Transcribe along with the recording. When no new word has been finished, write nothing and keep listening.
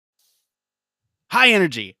High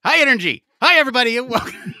energy, high energy. Hi, everybody, and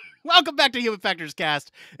welcome. Welcome back to Human Factors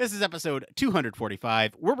Cast. This is episode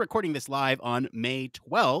 245. We're recording this live on May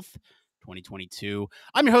 12th, 2022.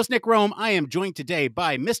 I'm your host, Nick Roome. I am joined today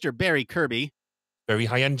by Mr. Barry Kirby. Very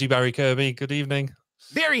high energy, Barry Kirby. Good evening.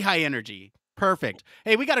 Very high energy. Perfect.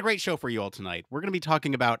 Hey, we got a great show for you all tonight. We're going to be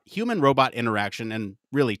talking about human-robot interaction and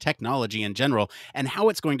really technology in general and how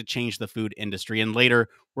it's going to change the food industry. And later,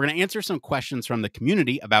 we're going to answer some questions from the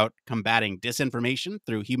community about combating disinformation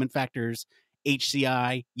through human factors,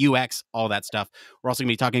 HCI, UX, all that stuff. We're also going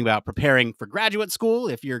to be talking about preparing for graduate school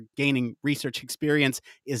if you're gaining research experience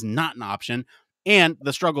is not an option, and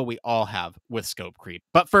the struggle we all have with scope creep.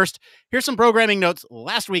 But first, here's some programming notes.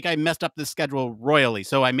 Last week, I messed up this schedule royally,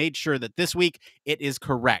 so I made sure that this week it is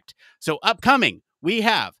correct. So upcoming, we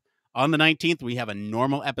have, on the 19th, we have a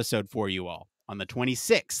normal episode for you all. On the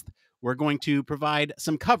 26th, we're going to provide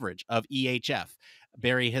some coverage of EHF.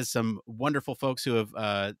 Barry has some wonderful folks who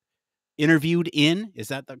have interviewed in,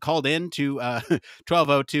 called in to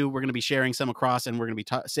 1202. We're going to be sharing some across, and we're going to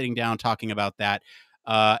be sitting down talking about that.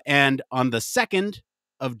 And on the 2nd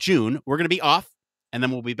of June, we're going to be off, and then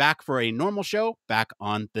we'll be back for a normal show back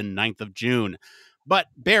on the 9th of June. But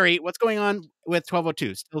Barry, what's going on with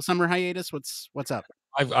 1202? Still summer hiatus? What's up?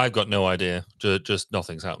 I've got no idea. Just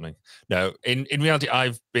nothing's happening. No, in reality,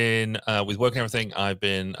 I've been with work and everything. I've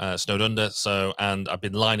been snowed under, and I've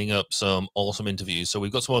been lining up some awesome interviews. So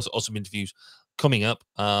we've got some awesome interviews coming up,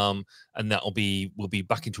 and we'll be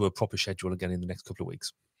back into a proper schedule again in the next couple of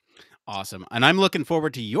weeks. Awesome. And I'm looking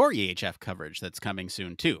forward to your EHF coverage that's coming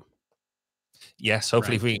soon too. Yes,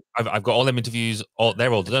 hopefully Right. I've got all them interviews.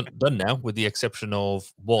 They're all done now, with the exception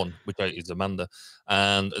of one, which is Amanda,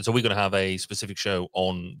 and so we're going to have a specific show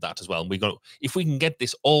on that as well. And if we can get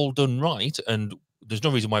this all done right, and there's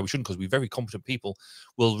no reason why we shouldn't, because we're very competent people,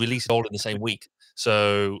 we'll release it all in the same week.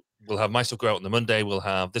 So we'll have my stuff go out on the Monday, we'll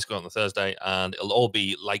have this go out on the Thursday, and it'll all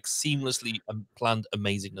be like seamlessly planned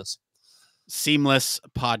amazingness. Seamless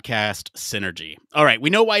podcast synergy. All right, we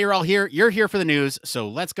know why you're all here. You're here for the news, so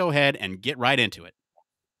let's go ahead and get right into it.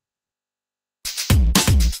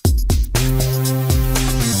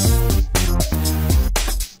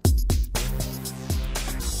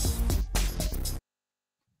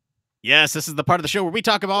 Yes, this is the part of the show where we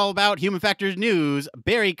talk all about human factors news.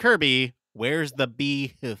 Barry Kirby, where's the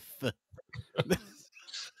beef?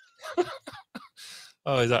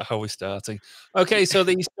 Oh, is that how we're starting? Okay, so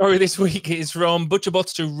the story this week is from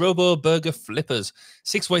butcherbots to Robo burger flippers.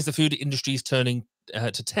 6 ways the food industry is turning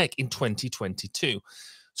to tech in 2022.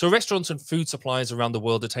 So restaurants and food suppliers around the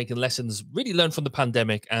world are taking lessons really learned from the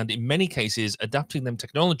pandemic, and in many cases adapting them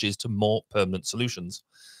technologies to more permanent solutions.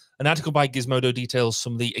 An article by Gizmodo details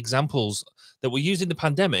some of the examples that were used in the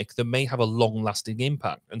pandemic that may have a long-lasting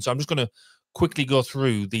impact. And so I'm just going to quickly go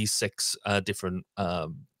through these 6 different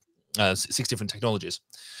 6 different technologies.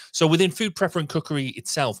 So within food prep and cookery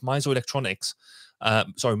itself, Mizo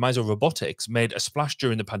Robotics made a splash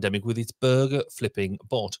during the pandemic with its burger flipping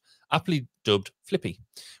bot, aptly dubbed Flippy,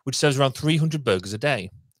 which serves around 300 burgers a day.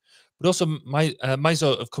 But also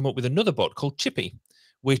Mizo have come up with another bot called Chippy,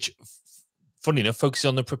 which, funny enough, focuses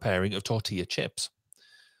on the preparing of tortilla chips.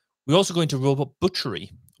 We also go into robot butchery,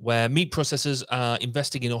 where meat processors are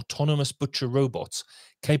investing in autonomous butcher robots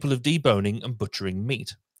capable of deboning and butchering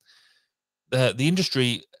meat. The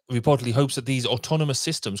industry reportedly hopes that these autonomous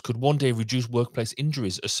systems could one day reduce workplace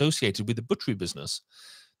injuries associated with the butchery business.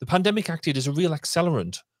 The pandemic acted as a real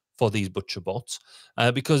accelerant for these butcher bots,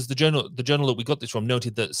 because the journal that we got this from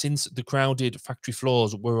noted that since the crowded factory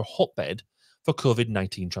floors were a hotbed for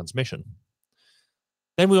COVID-19 transmission.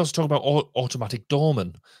 Then we also talk about automatic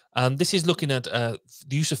doorman, and this is looking at the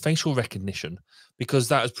use of facial recognition, because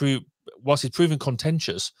that has whilst it's proven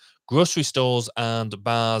contentious, grocery stores and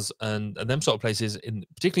bars and them sort of places,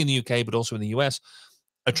 particularly in the UK, but also in the US,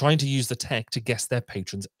 are trying to use the tech to guess their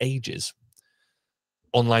patrons' ages.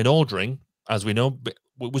 Online ordering, as we know,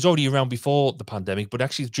 was already around before the pandemic, but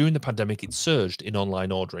actually during the pandemic, it surged in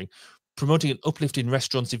online ordering, promoting an uplift in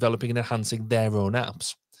restaurants developing and enhancing their own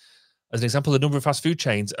apps. As an example, a number of fast food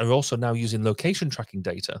chains are also now using location tracking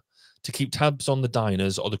data to keep tabs on the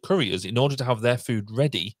diners or the couriers in order to have their food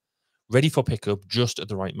ready for pickup just at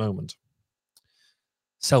the right moment.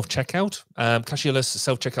 Self-checkout. Cashierless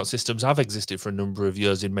self-checkout systems have existed for a number of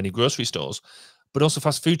years in many grocery stores, but also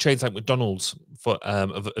fast food chains like McDonald's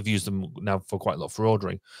have used them now for quite a lot for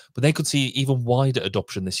ordering. But they could see even wider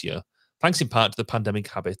adoption this year, thanks in part to the pandemic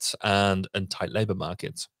habits and tight labour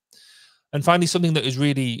markets. And finally, something that has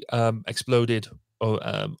really exploded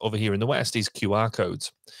over here in the West is QR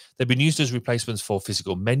codes. They've been used as replacements for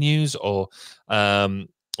physical menus or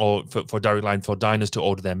for direct line for diners to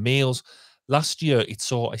order their meals. Last year, it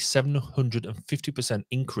saw a 750%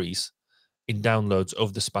 increase in downloads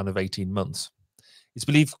over the span of 18 months. It's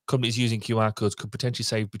believed companies using QR codes could potentially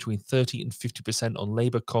save between 30 and 50% on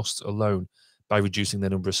labor costs alone by reducing the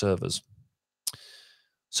number of servers.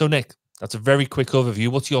 So, Nick, that's a very quick overview.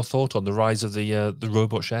 What's your thought on the rise of the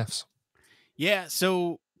robot chefs? Yeah,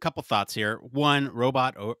 so a couple thoughts here. One,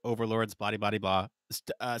 robot overlords, blah, blah, blah, blah.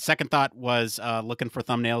 Second thought was looking for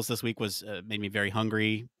thumbnails this week was made me very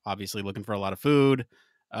hungry, obviously looking for a lot of food.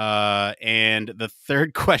 And the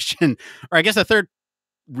third question, or I guess the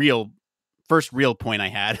first real point I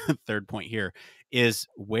had, third point here, is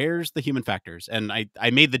where's the human factors? And I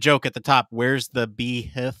made the joke at the top, where's the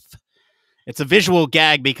BHF? It's a visual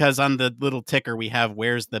gag because on the little ticker we have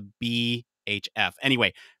where's the BHF. Anyway,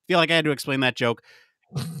 I feel like I had to explain that joke.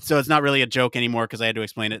 So it's not really a joke anymore because I had to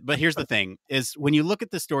explain it. But here's the thing is when you look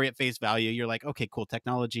at the story at face value, you're like, okay, cool.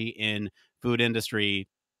 Technology in food industry.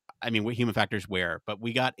 I mean, what human factors where, but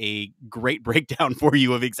we got a great breakdown for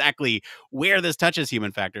you of exactly where this touches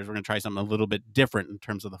human factors. We're going to try something a little bit different in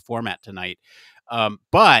terms of the format tonight.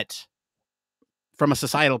 But from a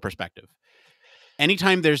societal perspective,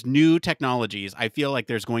 anytime there's new technologies, I feel like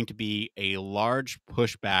there's going to be a large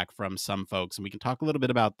pushback from some folks. And we can talk a little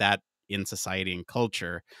bit about that in society and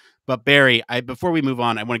culture. But Barry, before we move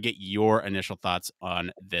on, I want to get your initial thoughts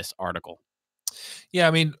on this article. Yeah,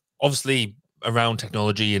 I mean, obviously around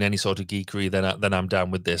technology and any sort of geekery, then I'm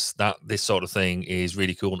down with this. This sort of thing is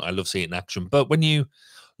really cool, and I love seeing it in action. But when you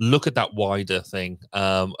look at that wider thing,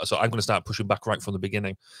 so I'm going to start pushing back right from the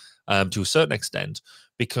beginning, to a certain extent,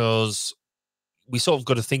 because we sort of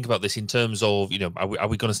got to think about this in terms of, are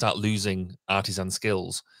we going to start losing artisan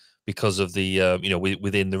skills because of the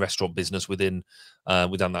within the restaurant business, within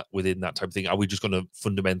that type of thing? Are we just going to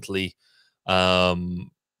fundamentally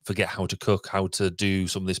forget how to cook, how to do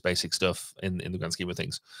some of this basic stuff in the grand scheme of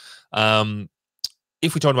things?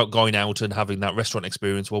 If we talk about going out and having that restaurant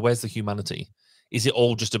experience, well, where's the humanity? Is it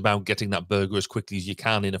all just about getting that burger as quickly as you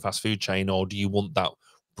can in a fast food chain, or do you want that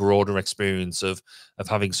broader experience of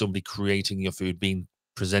having somebody creating your food, being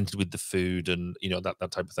presented with the food, and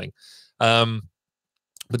that type of thing?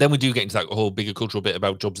 But then we do get into that whole bigger cultural bit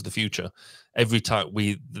about jobs of the future. Every time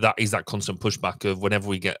that is that constant pushback of whenever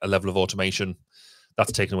we get a level of automation,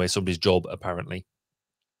 that's taken away somebody's job, apparently.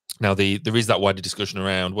 Now, there is that wider discussion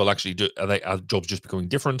around, well, actually, are jobs just becoming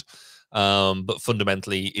different? But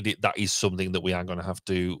fundamentally, that is something that we are going to have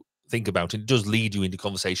to think about. It does lead you into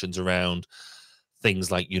conversations around things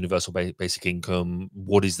like universal basic income,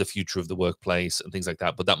 what is the future of the workplace, and things like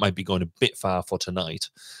that. But that might be going a bit far for tonight.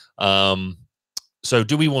 So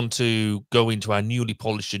do we want to go into our newly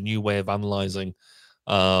polished and new way of analyzing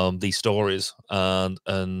these stories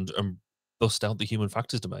and bust out the human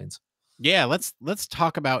factors domains? Yeah, let's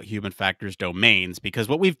talk about human factors domains, because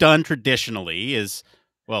what we've done traditionally is,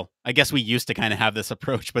 well, I guess we used to kind of have this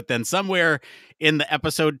approach, but then somewhere in the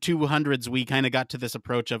episode 200s we kind of got to this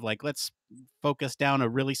approach of like, let's focus down a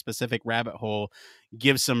really specific rabbit hole,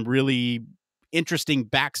 give some really interesting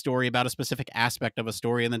backstory about a specific aspect of a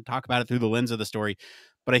story, and then talk about it through the lens of the story.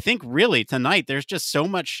 But I think really tonight there's just so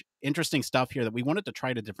much interesting stuff here that we wanted to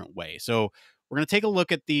try it a different way. So we're going to take a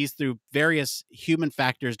look at these through various human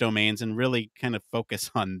factors domains and really kind of focus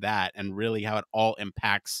on that and really how it all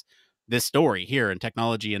impacts this story here in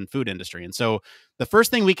technology and food industry. And so the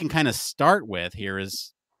first thing we can kind of start with here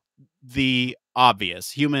is the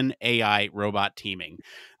obvious human AI robot teaming.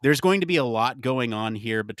 There's going to be a lot going on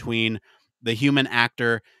here between the human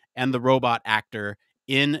actor and the robot actor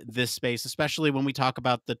in this space, especially when we talk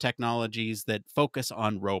about the technologies that focus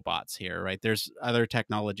on robots here, right? There's other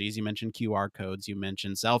technologies. You mentioned QR codes, you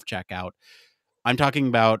mentioned self checkout. I'm talking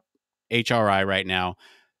about HRI right now.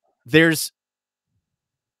 There's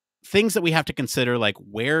things that we have to consider, like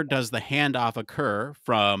where does the handoff occur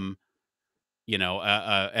from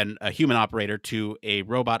a human operator to a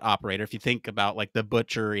robot operator? If you think about like the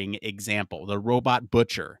butchering example, the robot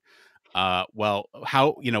butcher, well,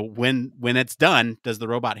 how, when it's done, does the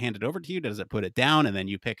robot hand it over to you? Does it put it down and then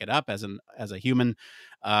you pick it up as a human?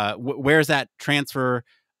 Where's that transfer?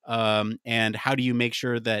 And how do you make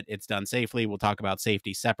sure that it's done safely? We'll talk about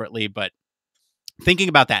safety separately, but thinking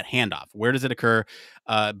about that handoff, where does it occur?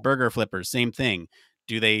 Burger flippers, same thing.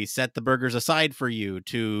 Do they set the burgers aside for you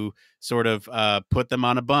to sort of put them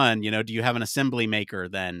on a bun? Do you have an assembly maker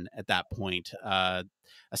then at that point, a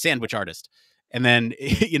sandwich artist? And then,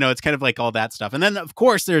 it's kind of like all that stuff. And then, of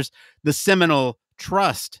course, there's the seminal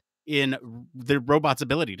trust in the robot's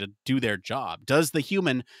ability to do their job. Does the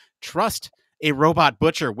human trust a robot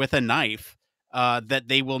butcher with a knife that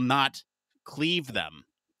they will not cleave them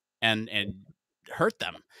and hurt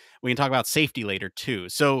them? We can talk about safety later too.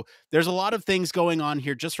 So there's a lot of things going on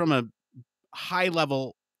here just from a high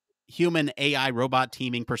level human AI robot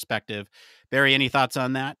teaming perspective. Barry, any thoughts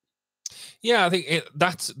on that? Yeah, I think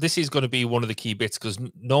this is going to be one of the key bits because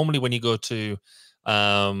normally when you go to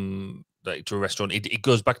like to a restaurant, it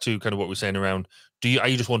goes back to kind of what we're saying around. Are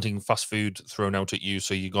you just wanting fast food thrown out at you?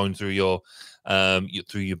 So you're going through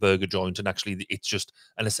through your burger joint, and actually it's just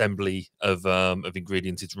an assembly of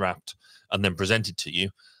ingredients. It's wrapped and then presented to you.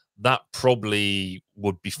 That probably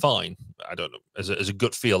would be fine. I don't know. As a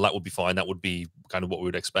gut feel, that would be fine. That would be kind of what we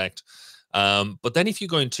would expect. But then if you're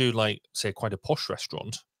going to, like, say, quite a posh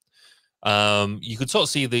restaurant, you could sort of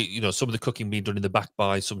see some of the cooking being done in the back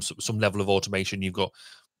by some level of automation. You've got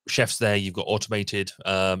chefs there, you've got automated,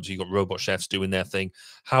 so you've got robot chefs doing their thing.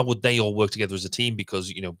 How would they all work together as a team?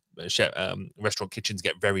 Because restaurant kitchens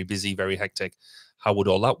get very busy, very hectic. How would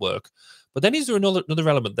all that work? But then is there another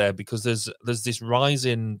element there? Because there's this rise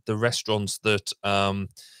in the restaurants that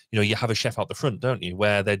you have a chef out the front, don't you,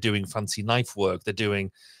 where they're doing fancy knife work, they're doing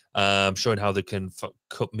showing how they can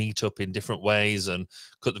cut meat up in different ways and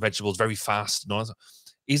cut the vegetables very fast and all that.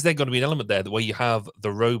 Is there going to be an element there where you have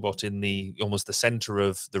the robot in the almost the center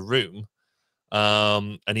of the room,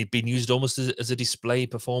 and it being used almost as a display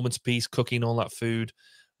performance piece, cooking all that food,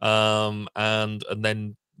 and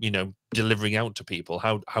then delivering out to people?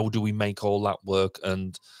 How do we make all that work?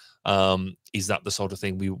 And is that the sort of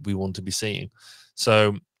thing we want to be seeing?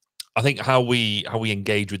 So I think how we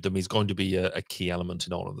engage with them is going to be a key element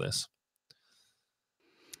in all of this.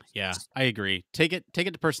 Yeah, I agree. Take it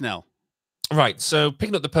to personnel. Right. So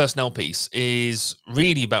picking up the personnel piece is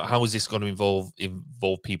really about how is this going to involve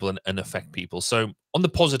people and affect people. So on the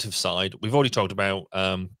positive side, we've already talked about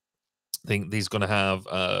think these going to have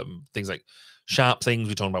things like sharp things.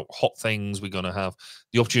 We're talking about hot things. We're going to have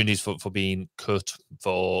the opportunities for being cut,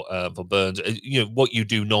 for burns. What you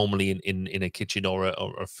do normally in a kitchen or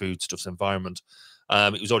a foodstuffs environment.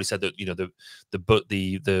 It was already said that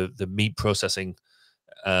the meat processing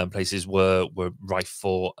places were rife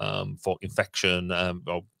for infection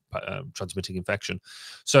or transmitting infection.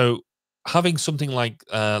 So having something like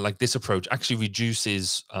this approach actually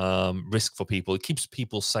reduces risk for people. It keeps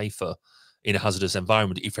people safer in a hazardous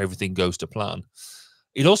environment if everything goes to plan.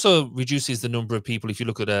 It also reduces the number of people. If you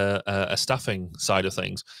look at a staffing side of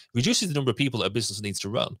things, reduces the number of people that a business needs to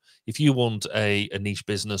run. If you want a niche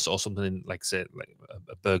business or something like, say, like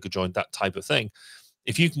a burger joint, that type of thing,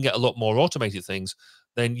 if you can get a lot more automated things,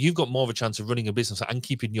 then you've got more of a chance of running a business and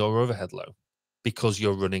keeping your overhead low because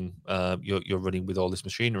you're running with all this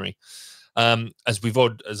machinery. As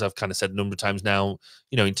I've kind of said a number of times now,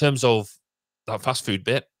 in terms of that fast food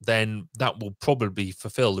bit, then that will probably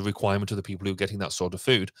fulfill the requirement of the people who are getting that sort of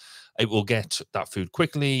food. It will get that food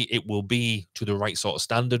quickly. It will be to the right sort of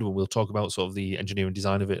standard. We'll talk about sort of the engineering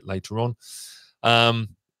design of it later on.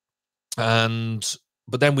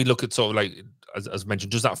 But then we look at sort of like, as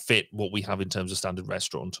mentioned, does that fit what we have in terms of standard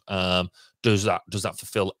restaurant? Does that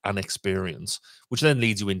fulfill an experience? Which then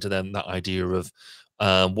leads you into then that idea of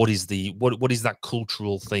what is that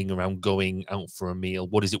cultural thing around going out for a meal?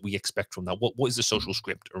 What is it we expect from that? What is the social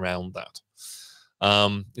script around that?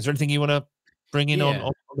 Is there anything you want to bring in Yeah.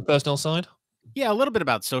 on the personnel side? Yeah, a little bit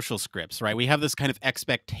about social scripts, right? We have this kind of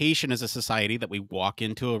expectation as a society that we walk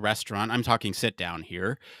into a restaurant. I'm talking sit down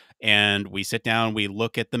here. And we sit down, we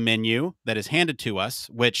look at the menu that is handed to us,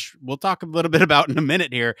 which we'll talk a little bit about in a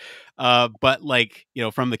minute here. But like,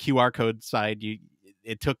 from the QR code side,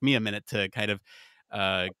 it took me a minute to kind of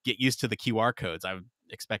get used to the QR codes. I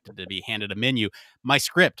expected to be handed a menu. My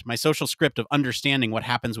social script of understanding what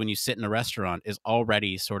happens when you sit in a restaurant is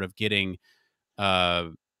already sort of getting uh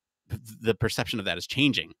the perception of that is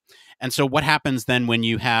changing. And so what happens then when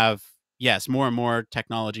you have, yes, more and more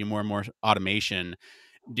technology, more and more automation?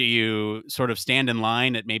 Do you sort of stand in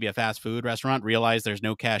line at maybe a fast food restaurant, realize there's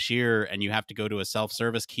no cashier, and you have to go to a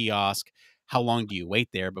self-service kiosk? How long do you wait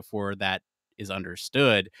there before that is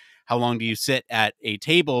understood? How long do you sit at a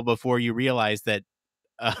table before you realize that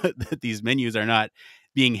that these menus are not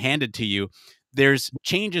being handed to you? There's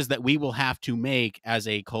changes that we will have to make as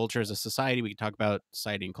a culture, as a society. We can talk about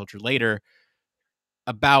society and culture later,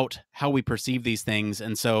 about how we perceive these things.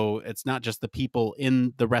 And so it's not just the people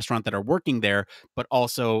in the restaurant that are working there, but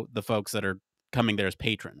also the folks that are coming there as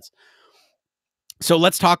patrons. So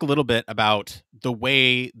let's talk a little bit about the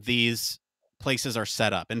way these places are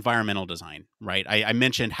set up, environmental design, right? I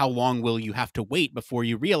mentioned how long will you have to wait before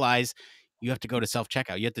you realize you have to go to self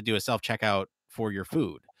checkout. You have to do a self checkout for your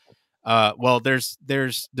food. Well, there's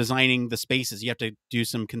designing the spaces. You have to do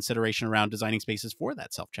some consideration around designing spaces for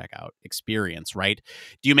that self checkout experience, right?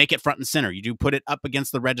 Do you make it front and center? You do put it up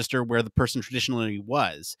against the register where the person traditionally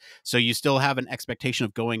was, so you still have an expectation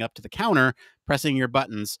of going up to the counter, pressing your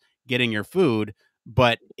buttons, getting your food,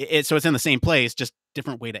 but so it's in the same place, just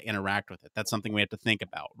different way to interact with it. That's something we have to think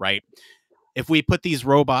about, right? If we put these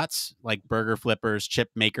robots like burger flippers, chip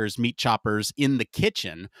makers, meat choppers in the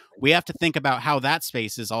kitchen, we have to think about how that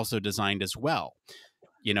space is also designed as well.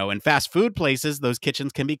 You know, in fast food places, those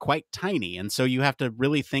kitchens can be quite tiny. And so you have to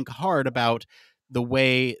really think hard about the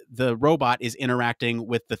way the robot is interacting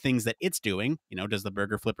with the things that it's doing. You know, does the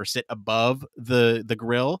burger flipper sit above the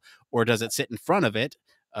grill, or does it sit in front of it,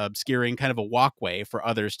 obscuring kind of a walkway for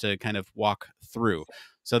others to kind of walk through?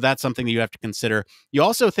 So that's something that you have to consider. You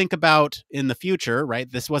also think about in the future, right?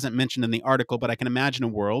 This wasn't mentioned in the article, but I can imagine a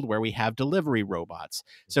world where we have delivery robots.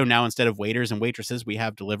 So now instead of waiters and waitresses, we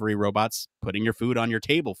have delivery robots putting your food on your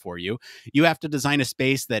table for you. You have to design a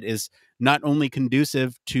space that is not only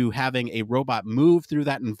conducive to having a robot move through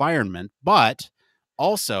that environment, but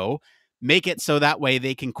also make it so that way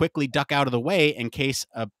they can quickly duck out of the way in case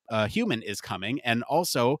a human is coming. And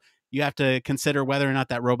also, you have to consider whether or not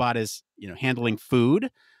that robot is, you know, handling food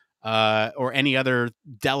or any other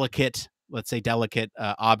delicate, let's say delicate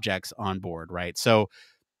objects on board, right? So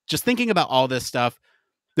just thinking about all this stuff,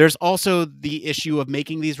 there's also the issue of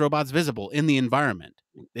making these robots visible in the environment.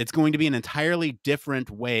 It's going to be an entirely different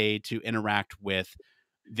way to interact with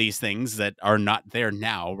these things that are not there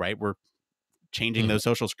now, right? We're changing Mhm. those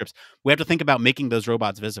social scripts. We have to think about making those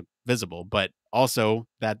robots visible, but also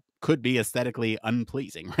that could be aesthetically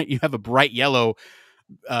unpleasing, right? You have a bright yellow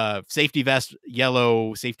safety vest,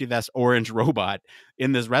 orange robot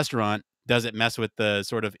in this restaurant. Does it mess with the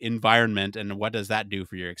sort of environment, and what does that do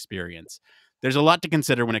for your experience? There's a lot to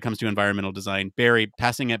consider when it comes to environmental design. Barry,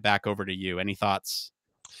 passing it back over to you. Any thoughts?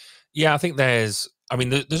 Yeah, I think I mean,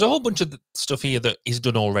 there's a whole bunch of stuff here that is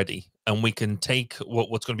done already, and we can take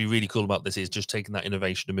what's going to be really cool about this is just taking that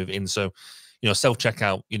innovation and move it in. So, you know, self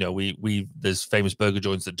checkout. You know, there's famous burger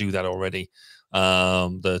joints that do that already.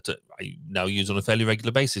 That I now use on a fairly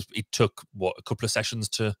regular basis. It took a couple of sessions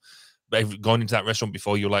to going into that restaurant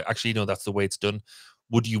before you're like, actually, you know, that's the way it's done.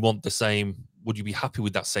 Would you want the same? Would you be happy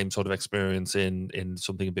with that same sort of experience in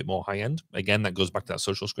something a bit more high end? Again, that goes back to that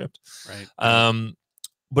social script. Right, right.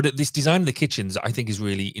 But this design of the kitchens, I think, is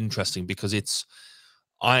really interesting because if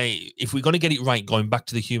we're going to get it right, going back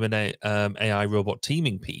to the human AI robot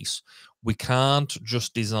teaming piece, we can't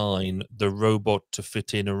just design the robot to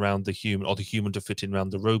fit in around the human or the human to fit in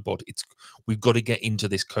around the robot. We've got to get into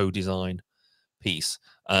this co-design piece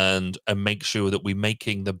and make sure that we're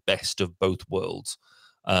making the best of both worlds,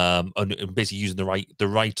 and basically using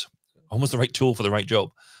almost the right tool for the right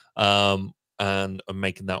job, and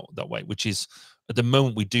making that way, which is at the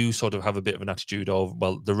moment we do sort of have a bit of an attitude of,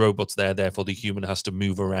 well, the robot's there, therefore the human has to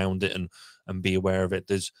move around it and be aware of it.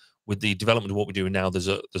 There's with the development of what we're doing now, there's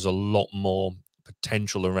a lot more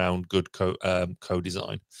potential around good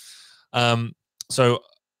co-design. So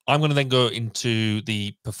I'm going to then go into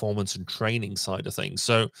the performance and training side of things.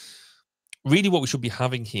 So really what we should be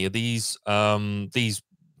having here, the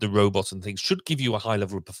robots and things should give you a high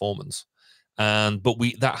level of performance. But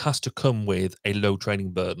that has to come with a low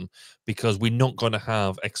training burden, because we're not going to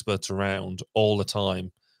have experts around all the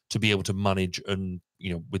time to be able to manage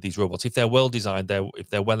with these robots. If they're well designed, if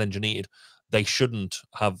they're well engineered, they shouldn't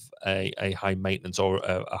have a high maintenance or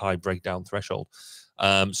a high breakdown threshold.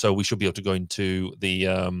 So we should be able to go into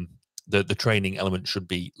the training element should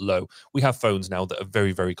be low. We have phones now that are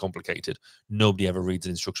very, very complicated. Nobody ever reads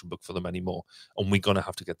an instruction book for them anymore, and we're going to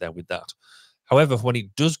have to get there with that. However, when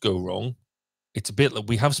it does go wrong, it's a bit like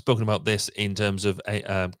we have spoken about this in terms of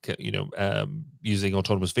using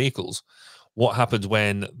autonomous vehicles. What happens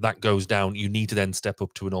when that goes down? You need to then step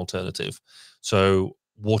up to an alternative. So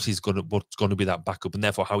what's going to be that backup, and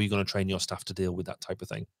therefore how are you going to train your staff to deal with that type of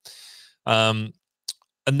thing?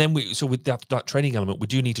 And then with that training element, we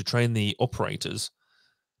do need to train the operators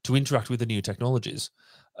to interact with the new technologies,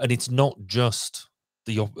 and it's not just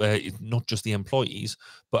the employees,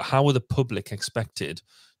 but how are the public expected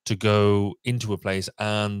to go into a place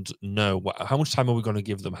and know how much time are we going to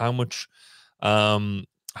give them, how much because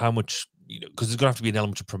there's going to have to be an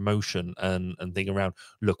element of promotion and thing around,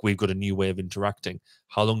 look, we've got a new way of interacting.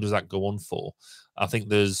 How long does that go on for? I think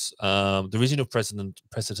there is enough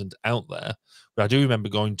precedent out there. But I do remember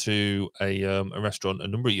going to a restaurant a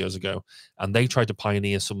number of years ago, and they tried to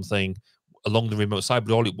pioneer something along the remote side,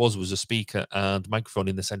 but all it was a speaker and microphone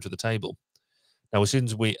in the center of the table. Now, as soon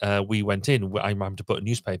as we went in, I'm having to put a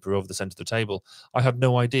newspaper over the center of the table. I had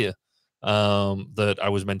no idea that I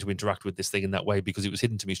was meant to interact with this thing in that way because it was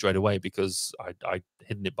hidden to me straight away because I'd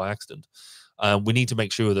hidden it by accident. We need to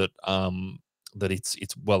make sure that that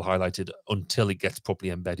it's well highlighted until it gets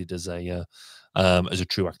properly embedded as a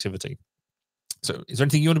true activity. So, is there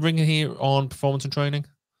anything you want to bring in here on performance and training?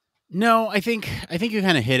 No, I think you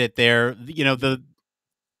kind of hit it there. You know,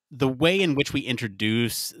 the way in which we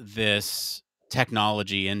introduce this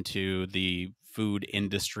technology into the food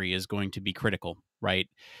industry is going to be critical, right?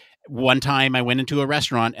 One time I went into a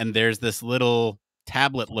restaurant and there's this little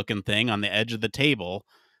tablet looking thing on the edge of the table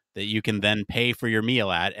that you can then pay for your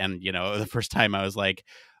meal at. And, you know, the first time I was like,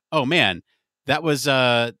 oh man, that was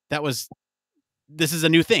this is a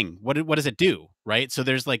new thing. What does it do? Right. So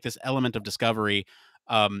there's like this element of discovery.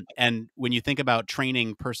 And when you think about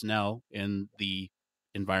training personnel in the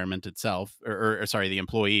environment itself, or sorry, the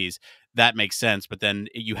employees, that makes sense. But then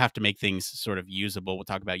you have to make things sort of usable. We'll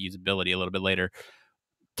talk about usability a little bit later.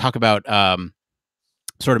 Talk about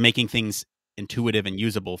sort of making things intuitive and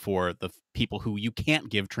usable for the people who you can't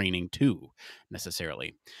give training to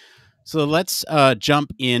necessarily. So let's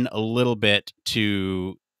jump in a little bit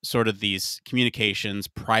to sort of these communications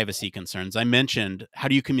privacy concerns. I mentioned, how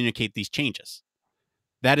do you communicate these changes?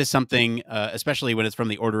 That is something, especially when it's from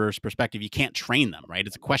the orderer's perspective, you can't train them, right?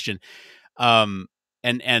 It's a question. Um,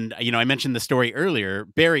 and you know, I mentioned the story earlier.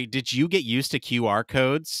 Barry, did you get used to QR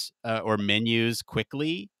codes or menus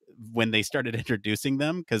quickly when they started introducing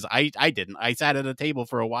them? Because I didn't. I sat at a table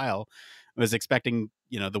for a while. I was expecting,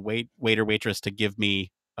 you know, the waiter waitress to give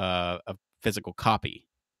me a physical copy.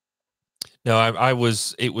 No, I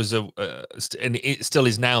was. It was and it still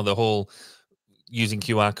is now. The whole using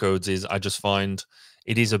QR codes is. I just find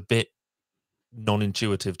it is a bit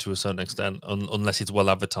non-intuitive to a certain extent, unless it's well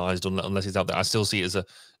advertised, unless it's out there. I still see it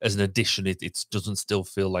as an addition. It doesn't still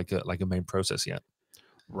feel like a main process yet.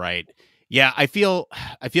 Right. Yeah, I feel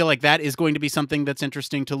like that is going to be something that's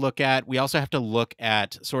interesting to look at. We also have to look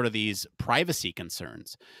at sort of these privacy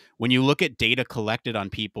concerns. When you look at data collected on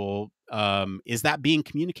people, is that being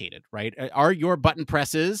communicated, right? Are your button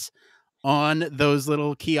presses on those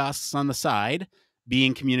little kiosks on the side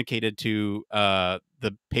being communicated to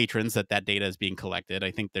the patrons that data is being collected?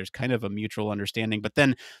 I think there's kind of a mutual understanding, but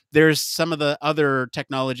then there's some of the other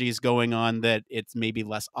technologies going on that it's maybe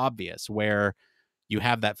less obvious, where you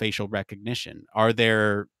have that facial recognition. Are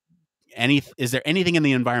there is there anything in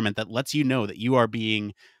the environment that lets you know that you are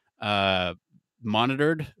being uh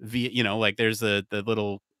monitored via, you know, like there's the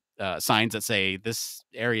little signs that say this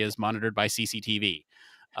area is monitored by CCTV.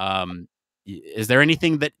 Is there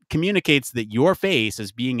anything that communicates that your face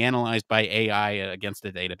is being analyzed by AI against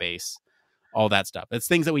a database? All that stuff. It's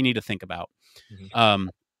things that we need to think about. Mhm. Um,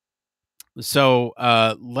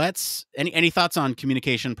 let's any thoughts on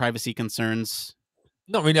communication privacy concerns?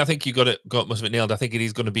 Not really. I think you got most of it nailed. I think it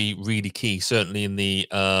is going to be really key, certainly in the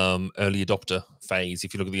early adopter phase.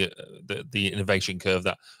 If you look at the innovation curve,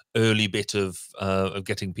 that early bit of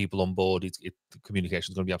getting people on board, the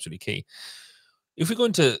communication is going to be absolutely key. If we go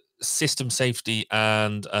into system safety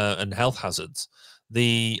and health hazards,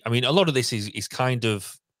 I mean, a lot of this is kind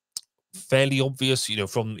of fairly obvious. You know,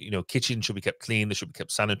 from kitchen should be kept clean, they should be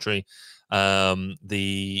kept sanitary.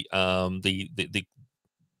 The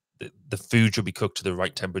food should be cooked to the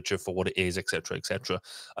right temperature for what it is, etc., etc.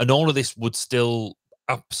 And all of this would still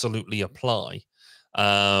absolutely apply.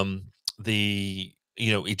 It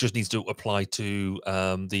just needs to apply to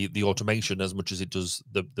the automation as much as it does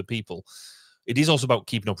the people. It is also about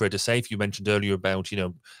keeping operators safe. You mentioned earlier about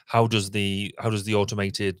how does the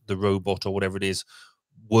the robot or whatever it is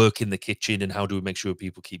work in the kitchen, and how do we make sure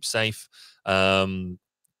people keep safe. Then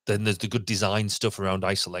there's the good design stuff around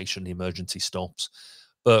isolation, emergency stops.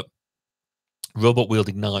 But robot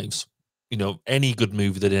wielding knives, any good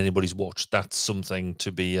movie that anybody's watched, that's something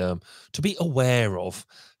to be aware of,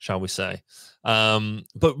 shall we say.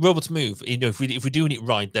 But robots move. If we're doing it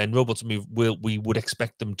right, then robots move. We would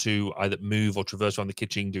expect them to either move or traverse around the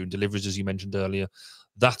kitchen doing deliveries, as you mentioned earlier.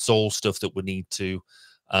 That's all stuff that we need to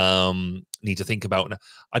think about. Now,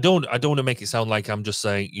 I don't want to make it sound like I'm just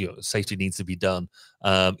saying safety needs to be done.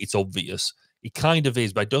 It's obvious. It kind of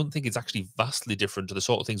is, but I don't think it's actually vastly different to the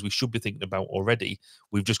sort of things we should be thinking about already.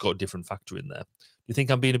 We've just got a different factor in there. Do you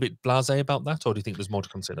think I'm being a bit blasé about that, or do you think there's more to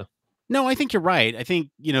consider? No, I think you're right. I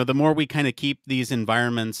think, you know, the more we kind of keep these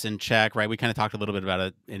environments in check, right? We kind of talked a little bit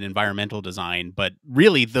about an environmental design, but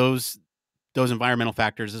really those environmental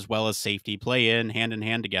factors as well as safety play in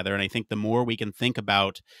hand together. And I think the more we can think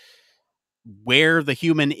about where the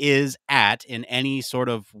human is at in any sort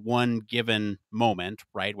of one given moment,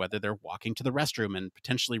 right? Whether they're walking to the restroom and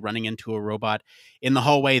potentially running into a robot in the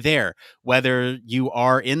hallway there, whether you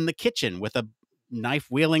are in the kitchen with a knife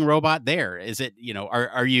wielding robot there? Is it,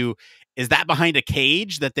 are you, is that behind a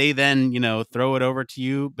cage that they then, throw it over to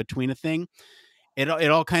you between a thing? It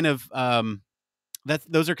all kind of,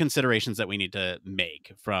 those are considerations that we need to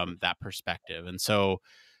make from that perspective. And so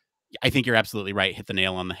I think you're absolutely right. Hit the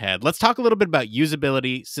nail on the head. Let's talk a little bit about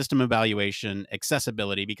usability, system evaluation,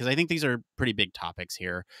 accessibility, because I think these are pretty big topics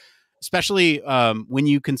here, especially when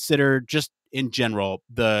you consider just in general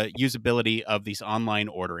the usability of these online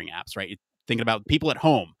ordering apps, right? You're thinking about people at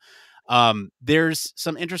home. There's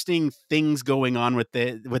some interesting things going on with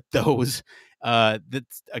those.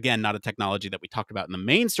 That's again not a technology that we talked about in the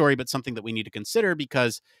main story, but something that we need to consider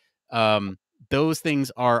because um, those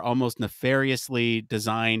things are almost nefariously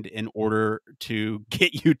designed in order to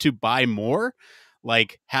get you to buy more,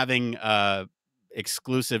 like having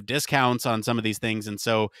exclusive discounts on some of these things. And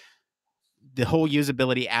so the whole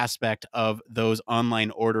usability aspect of those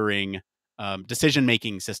online ordering decision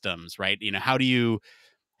making systems, right? How do you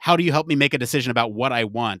help me make a decision about what I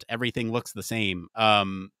want? Everything looks the same.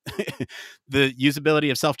 The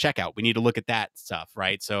usability of self checkout, we need to look at that stuff,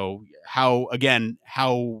 right? So how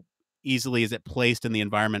easily is it placed in the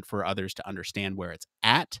environment for others to understand where it's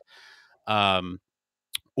at? Um,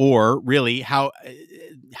 or really how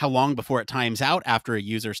long before it times out after a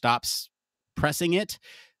user stops pressing it?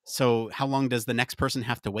 So how long does the next person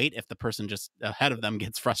have to wait if the person just ahead of them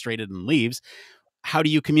gets frustrated and leaves? How do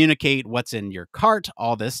you communicate what's in your cart,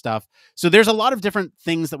 all this stuff? So there's a lot of different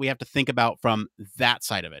things that we have to think about from that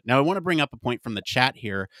side of it. Now I want to bring up a point from the chat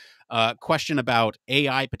here, question about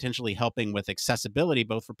AI potentially helping with accessibility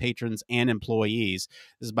both for patrons and employees.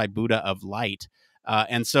 This is by Buddha of Light.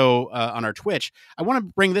 And so on our Twitch, I want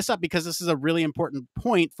to bring this up because this is a really important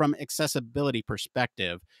point from accessibility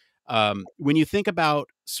perspective. When you think about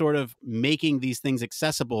sort of making these things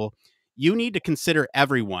accessible, you need to consider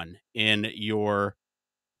everyone in your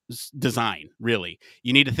design. Really,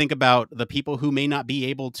 you need to think about the people who may not be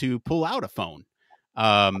able to pull out a phone,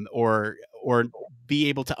 or be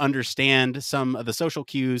able to understand some of the social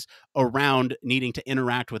cues around needing to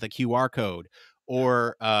interact with a QR code,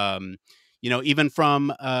 or even from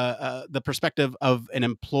the perspective of an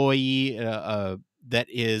employee that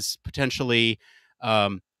is potentially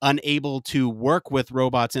unable to work with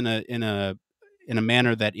robots in a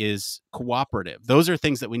manner that is cooperative. Those are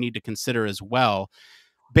things that we need to consider as well.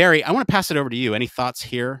 Barry, I want to pass it over to you. Any thoughts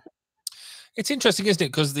here? It's interesting, isn't it?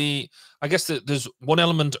 Because I guess that there's one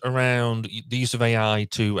element around the use of AI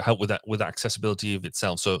to help with that, with accessibility of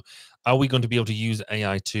itself. So, are we going to be able to use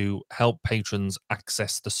AI to help patrons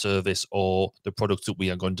access the service or the products that we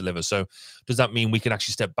are going to deliver? So, does that mean we can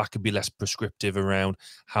actually step back and be less prescriptive around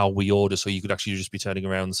how we order? So, you could actually just be turning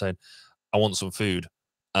around and saying, "I want some food,"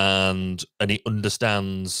 and it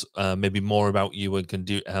understands maybe more about you and can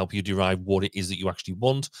help you derive what it is that you actually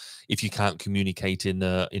want if you can't communicate in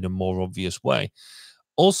a more obvious way.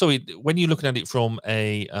 Also, when you're looking at it from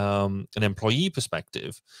an employee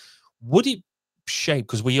perspective, would it shape,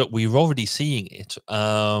 because we're already seeing it,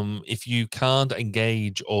 if you can't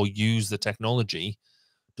engage or use the technology,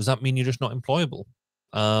 does that mean you're just not employable?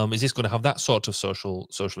 Is this going to have that sort of social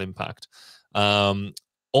impact? Um,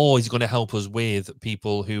 or is it going to help us with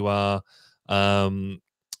people who are, um,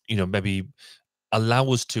 maybe allow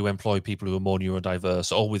us to employ people who are more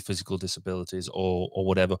neurodiverse or with physical disabilities or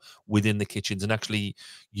whatever within the kitchens, and actually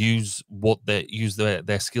use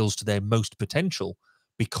their skills to their most potential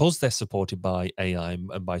because they're supported by AI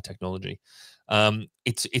and by technology.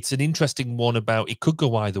 It's an interesting one. About it could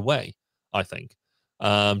go either way, I think,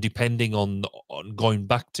 depending on going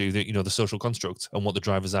back to the social construct and what the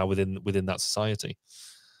drivers are within that society.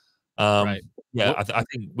 Um, Right. yeah, Well, I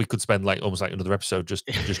think we could spend almost like another episode just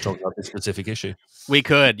talking about this specific issue. we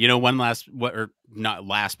could, one last, or not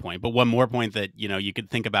last point, but one more point that, you could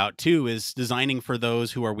think about too is designing for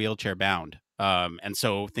those who are wheelchair bound. And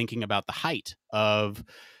so thinking about the height of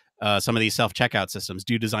some of these self checkout systems.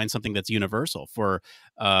 Do design something that's universal for,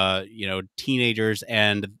 teenagers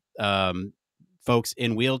and folks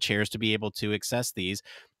in wheelchairs to be able to access these?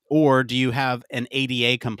 Or do you have an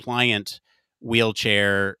ADA compliant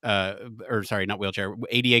wheelchair, or sorry, not wheelchair,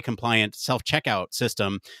 ADA compliant self checkout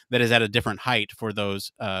system that is at a different height for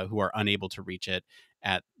those who are unable to reach it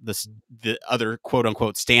at the other quote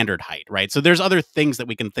unquote standard height, right? So there's other things that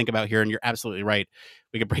we can think about here, and you're absolutely right.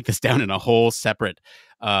 We could break this down in a whole separate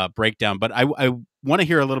breakdown, but I want to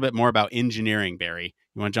hear a little bit more about engineering, Barry.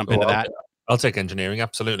 You want to jump Oh, into okay. that? I'll take engineering,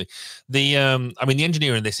 absolutely. I mean, the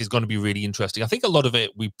engineering in this is going to be really interesting. I think a lot of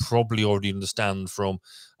it we probably already understand from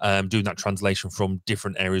doing that translation from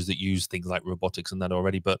different areas that use things like robotics and that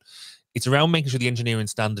already. But it's around making sure the engineering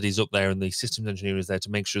standard is up there and the systems engineering is there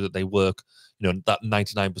to make sure that they work, that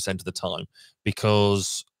 99% of the time,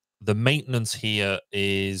 because the maintenance here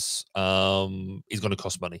is going to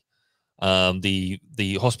cost money.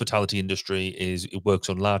 The hospitality industry it works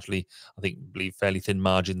on largely, I believe, fairly thin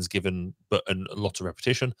margins, given but and lots of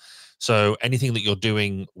repetition. So anything that you're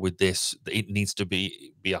doing with this, it needs to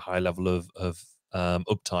be a high level of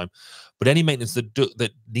uptime. But any maintenance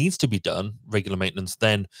that needs to be done, regular maintenance,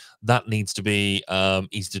 then that needs to be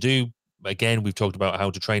easy to do. Again, we've talked about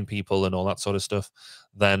how to train people and all that sort of stuff.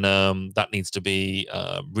 Then that needs to be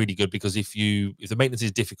really good, because if the maintenance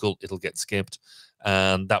is difficult, it'll get skipped,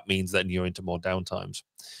 and that means then you're into more downtimes.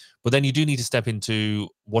 But then you do need to step into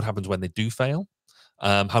what happens when they do fail.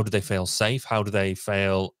 How do they fail safe? How do they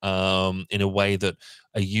fail in a way that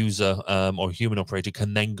a user or a human operator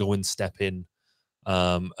can then go and step in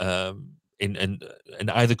um, um, and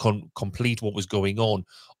either complete what was going on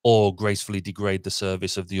or gracefully degrade the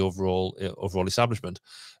service of the overall establishment.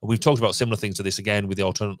 And we've talked about similar things to this again with the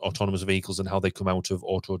autonomous vehicles and how they come out of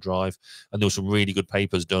auto drive. And there were some really good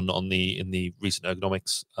papers done in the recent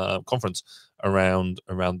ergonomics conference around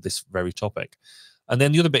this very topic. And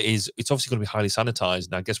then the other bit is it's obviously going to be highly sanitized.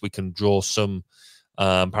 And I guess we can draw some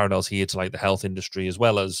parallels here to like the health industry as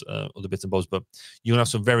well as other bits and bobs. But you can have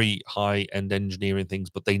some very high end engineering things,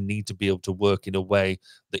 but they need to be able to work in a way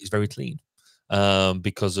that is very clean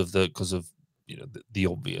because of the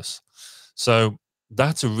obvious. So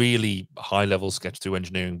that's a really high level sketch through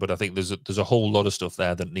engineering. But I think there's a whole lot of stuff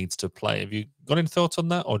there that needs to play. Have you got any thoughts on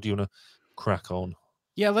that, or do you want to crack on?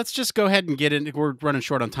 Yeah, let's just go ahead and get in. We're running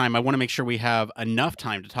short on time. I want to make sure we have enough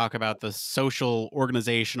time to talk about the social,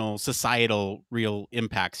 organizational, societal real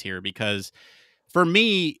impacts here, because for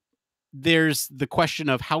me, there's the question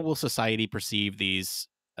of how will society perceive these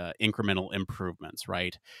incremental improvements,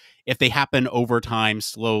 right? If they happen over time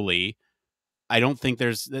slowly, I don't think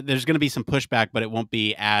there's going to be some pushback, but it won't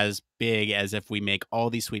be as big as if we make all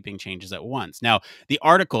these sweeping changes at once. Now, the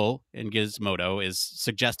article in Gizmodo is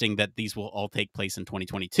suggesting that these will all take place in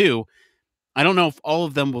 2022. I don't know if all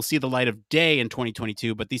of them will see the light of day in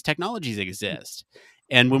 2022, but these technologies exist.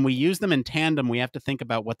 And when we use them in tandem, we have to think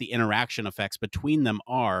about what the interaction effects between them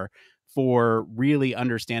are for really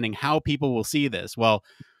understanding how people will see this. Well,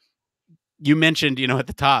 you mentioned, at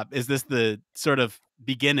the top, is this the sort of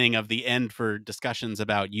beginning of the end for discussions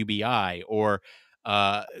about UBI or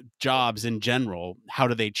uh, jobs in general? How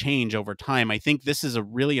do they change over time? I think this is a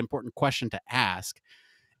really important question to ask.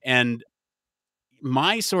 And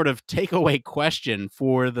my sort of takeaway question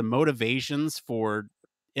for the motivations for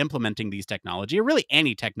implementing these technology, or really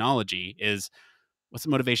any technology, is what's the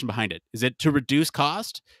motivation behind it? Is it to reduce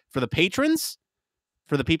cost for the patrons,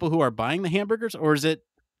 for the people who are buying the hamburgers, or is it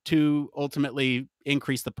to ultimately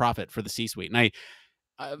increase the profit for the C-suite? And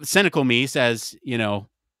cynical me says,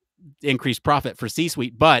 increase profit for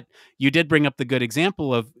C-suite, but you did bring up the good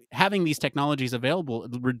example of having these technologies available.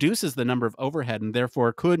 It reduces the number of overhead and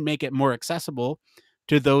therefore could make it more accessible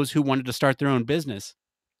to those who wanted to start their own business,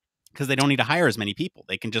 because they don't need to hire as many people.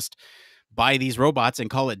 They can just buy these robots and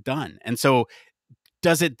call it done. And so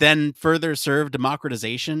does it then further serve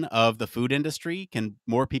democratization of the food industry? Can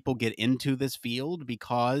more people get into this field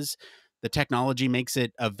because the technology makes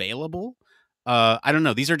it available? I don't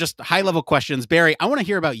know. These are just high level questions. Barry, I want to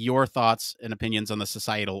hear about your thoughts and opinions on the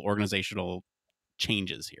societal organizational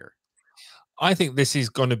changes here. I think this is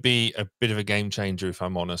going to be a bit of a game changer, if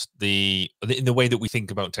I'm honest. In the way that we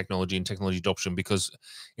think about technology and technology adoption, because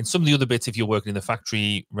in some of the other bits, if you're working in the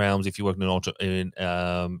factory realms, if you're working in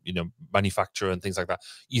manufacture and things like that,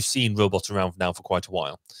 you've seen robots around now for quite a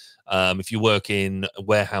while. If you work in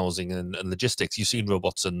warehousing and logistics, you've seen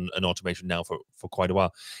robots and automation now for quite a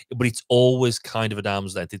while. But it's always kind of at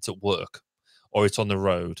arm's length. It's at work, or it's on the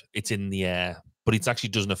road, it's in the air, but it actually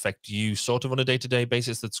doesn't affect you sort of on a day-to-day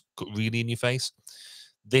basis that's really in your face.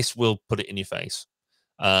 This will put it in your face.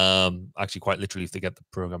 Actually quite literally if they get the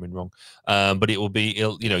programming wrong. But you'll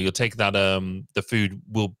take that the food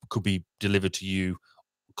could be delivered to you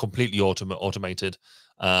completely automated.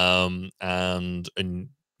 And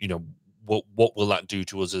what will that do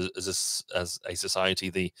to us as a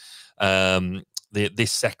society?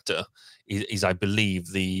 This sector is I believe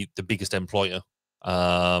the biggest employer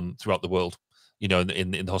throughout the world,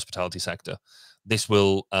 in the hospitality sector. This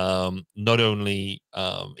will not only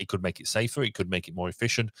it could make it safer, it could make it more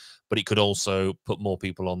efficient, but it could also put more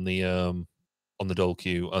people on the dole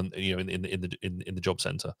queue and in the job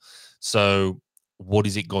center. So what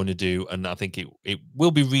is it going to do? And I think it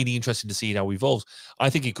will be really interesting to see how it evolves. I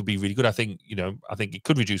think it could be really good. I think, I think it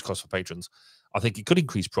could reduce costs for patrons. I think it could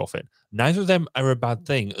increase profit. Neither of them are a bad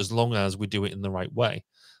thing as long as we do it in the right way.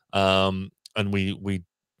 And we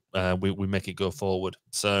make it go forward.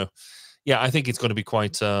 So yeah, I think it's going to be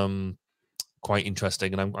quite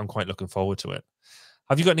interesting, and I'm quite looking forward to it.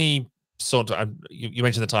 Have you got any sort of, you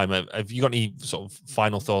mentioned the time, have you got any sort of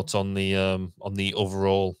final thoughts on the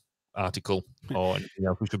overall article, or anything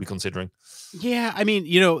else we should be considering? Yeah, I mean,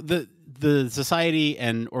 the society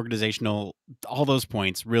and organizational, all those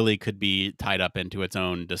points really could be tied up into its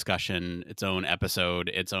own discussion, its own episode,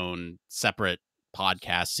 its own separate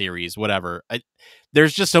podcast series, whatever.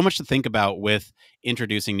 There's just so much to think about with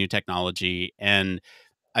introducing new technology. And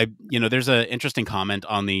there's an interesting comment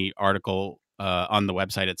on the article on the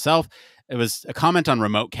website itself. It was a comment on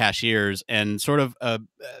remote cashiers, and sort of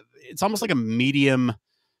it's almost like a medium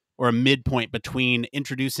or a midpoint between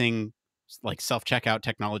introducing like self-checkout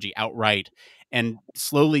technology outright and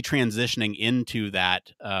slowly transitioning into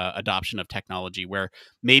that adoption of technology, where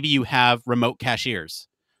maybe you have remote cashiers,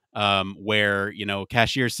 where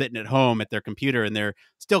cashiers sitting at home at their computer and they're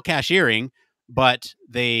still cashiering, but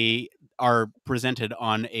they are presented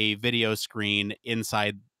on a video screen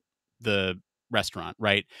inside the restaurant,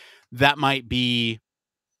 right? That might be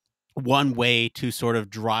one way to sort of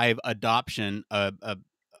drive adoption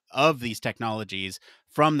of these technologies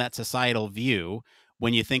from that societal view.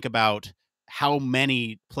 When you think about how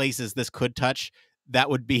many places this could touch, that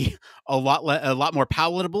would be a lot more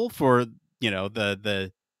palatable for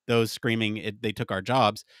the those screaming they took our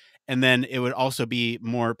jobs. And then it would also be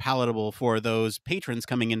more palatable for those patrons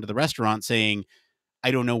coming into the restaurant saying,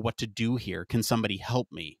 I don't know what to do here. Can somebody help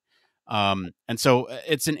me? And so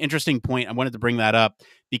it's an interesting point. I wanted to bring that up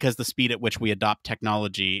because the speed at which we adopt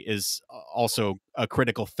technology is also a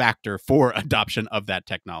critical factor for adoption of that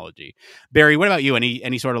technology. Barry, what about you?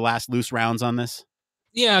 Any sort of last loose rounds on this?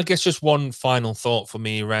 Yeah, I guess just one final thought for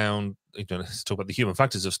me around, let's talk about the human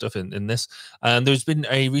factors of stuff in this. And there's been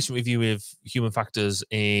a recent review of human factors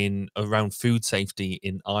in around food safety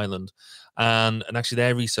in Ireland. And actually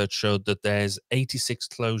their research showed that there's 86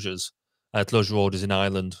 closure orders in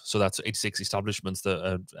Ireland. So that's 86 establishments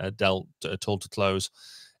that are told to close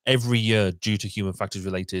every year due to human factors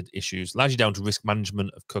related issues, largely down to risk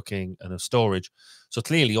management of cooking and of storage. So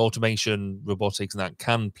clearly automation, robotics, and that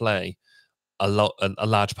can play a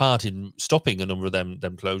large part in stopping a number of them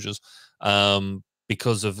closures,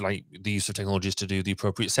 because of like the use of technologies to do the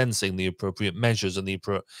appropriate sensing, the appropriate measures, and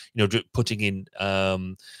putting in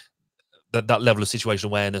that level of situation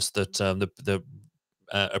awareness that the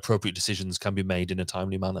appropriate decisions can be made in a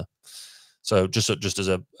timely manner. So just as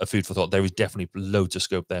a food for thought, there is definitely loads of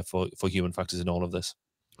scope there for human factors in all of this.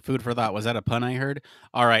 Food for thought. Was that a pun I heard?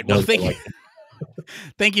 All right. No, Well, thank you.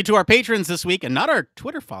 Thank you to our patrons this week, and not our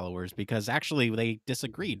Twitter followers, because actually they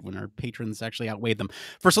disagreed when our patrons actually outweighed them.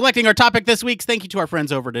 For selecting our topic this week, thank you to our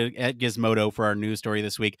friends over at Gizmodo for our news story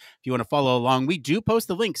this week. If you want to follow along, we do post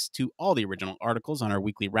the links to all the original articles on our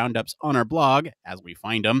weekly roundups on our blog as we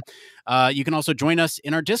find them. You can also join us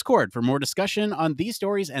in our Discord for more discussion on these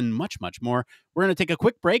stories and much, much more. We're going to take a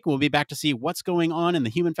quick break. We'll be back to see what's going on in the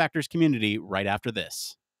Human Factors community right after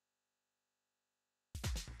this.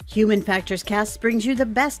 Human Factors Cast brings you the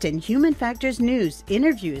best in human factors news,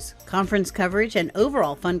 interviews, conference coverage, and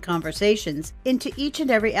overall fun conversations into each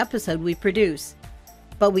and every episode we produce.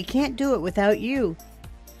 But we can't do it without you.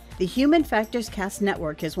 The Human Factors Cast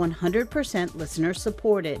network is 100% listener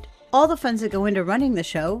supported. All the funds that go into running the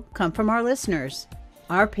show come from our listeners.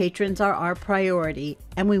 Our patrons are our priority,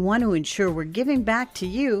 and we want to ensure we're giving back to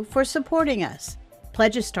you for supporting us.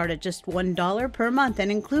 Pledges start at just $1 per month and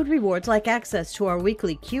include rewards like access to our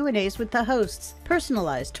weekly Q&As with the hosts,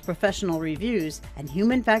 personalized professional reviews, and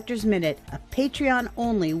Human Factors Minute, a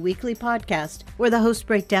Patreon-only weekly podcast where the hosts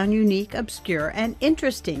break down unique, obscure, and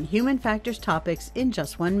interesting human factors topics in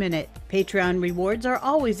just 1 minute. Patreon rewards are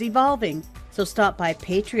always evolving, so stop by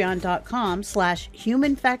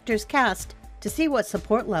patreon.com/humanfactorscast to see what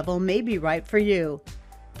support level may be right for you.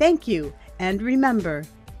 Thank you, and remember,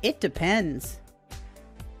 it depends.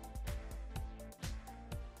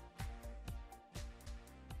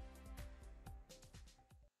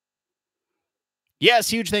 Yes,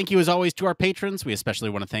 huge thank you as always to our patrons. We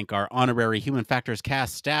especially want to thank our honorary Human Factors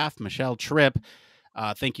Cast staff, Michelle Tripp.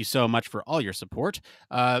 Thank you so much for all your support.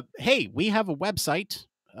 Hey, we have a website.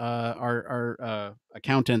 Our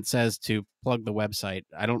accountant says to plug the website.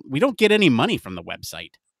 We don't get any money from the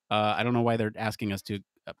website. I don't know why they're asking us to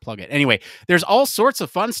plug it. Anyway, there's all sorts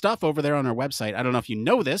of fun stuff over there on our website. I don't know if you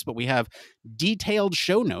know this, but we have detailed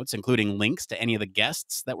show notes, including links to any of the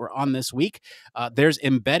guests that were on this week. There's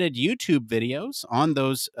embedded YouTube videos on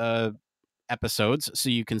those episodes, so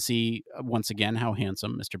you can see once again how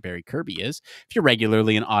handsome Mr. Barry Kirby is. If you're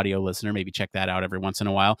regularly an audio listener, maybe check that out every once in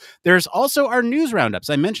a while. There's also our news roundups.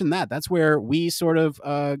 I mentioned that. That's where we sort of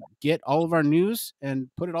get all of our news and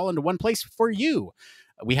put it all into one place for you.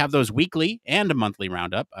 We have those weekly and a monthly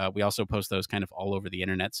roundup. We also post those kind of all over the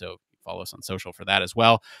internet, so follow us on social for that as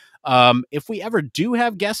well. If we ever do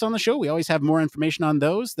have guests on the show, we always have more information on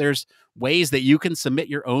those. There's ways that you can submit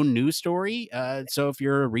your own news story. So if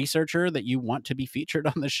you're a researcher that you want to be featured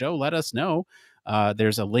on the show, let us know.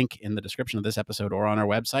 There's a link in the description of this episode or on our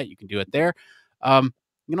website. You can do it there. You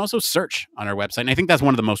can also search on our website. And I think that's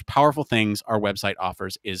one of the most powerful things our website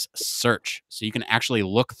offers is search. So you can actually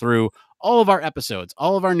look through all of our episodes,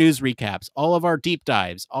 all of our news recaps, all of our deep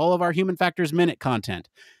dives, all of our Human Factors Minute content.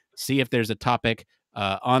 See if there's a topic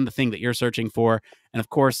on the thing that you're searching for. And of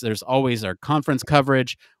course, there's always our conference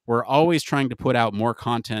coverage. We're always trying to put out more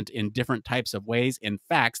content in different types of ways. In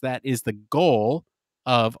fact, that is the goal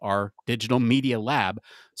of our digital media lab.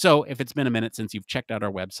 So if it's been a minute since you've checked out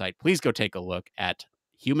our website, please go take a look at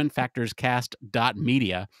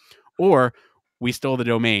humanfactorscast.media, or we stole the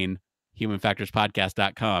domain,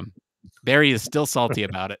 humanfactorspodcast.com. Barry is still salty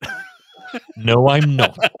about it. No, I'm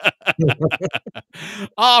not.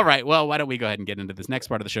 All right. Well, why don't we go ahead and get into this next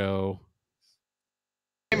part of the show?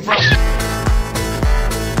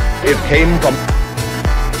 It came from.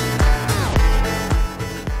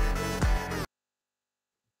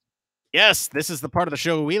 Yes, this is the part of the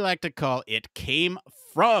show we like to call It Came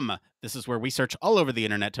From. This is where we search all over the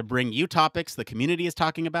internet to bring you topics the community is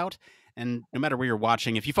talking about. And no matter where you're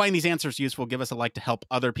watching, if you find these answers useful, give us a like to help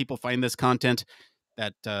other people find this content.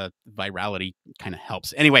 That virality kind of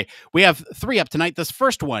helps. Anyway, we have 3 up tonight. This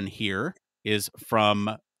first one here is from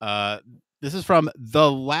the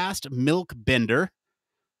lastmilkbender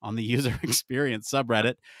on the user experience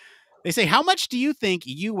subreddit. They say, how much do you think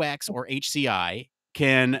UX or HCI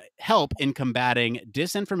can help in combating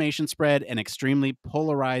disinformation spread and extremely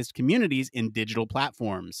polarized communities in digital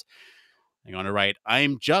platforms? Hang on to write,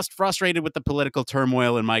 I'm just frustrated with the political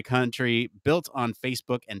turmoil in my country built on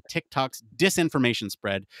Facebook and TikTok's disinformation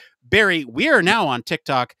spread. Barry, we are now on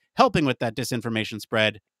TikTok helping with that disinformation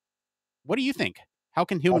spread. What do you think? How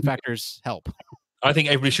can Human Factors help? I think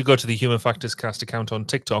everybody should go to the Human Factors Cast account on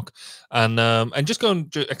TikTok and just go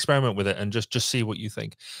and experiment with it and just see what you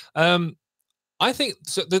think. I think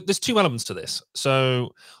so. There's 2 elements to this.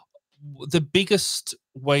 So the biggest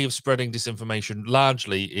way of spreading disinformation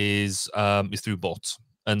largely is through bots.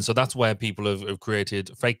 And so that's where people have created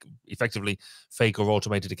effectively fake or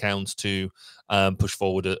automated accounts to push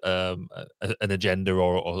forward an agenda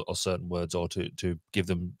or certain words, or to give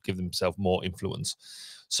themselves more influence.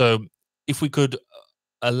 So if we could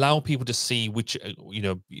allow people to see which,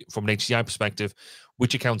 from an HCI perspective,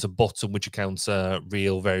 which accounts are bots and which accounts are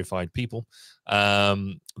real verified people,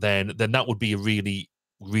 then that would be a really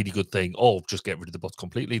good thing. Or just get rid of the bots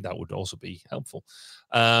completely. That would also be helpful.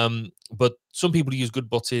 But some people use good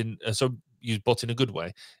bots use bots in a good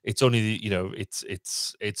way. It's only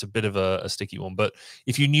it's a bit of a sticky one. But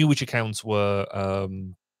if you knew which accounts were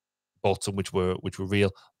bots and which were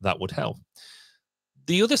real, that would help.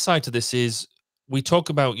 The other side to this is we talk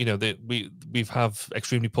about that we have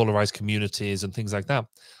extremely polarized communities and things like that.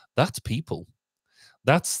 That's people.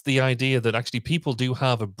 That's the idea that actually people do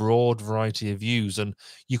have a broad variety of views, and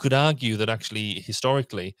you could argue that actually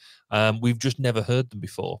historically we've just never heard them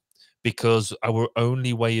before, because our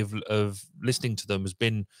only way of listening to them has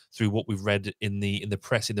been through what we've read in the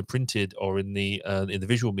press, in the printed or in the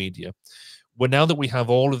visual media. Well, now that we have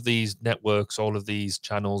all of these networks, all of these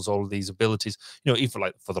channels, all of these abilities,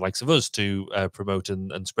 even for the likes of us to promote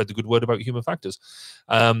and spread the good word about Human Factors,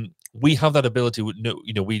 we have that ability.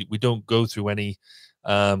 We don't go through any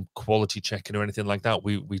quality checking or anything like that.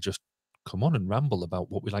 We just come on and ramble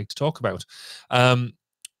about what we like to talk about.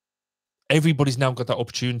 Everybody's now got that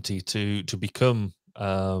opportunity to become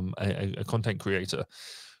a content creator.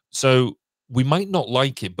 So we might not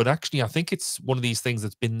like it, but actually I think it's one of these things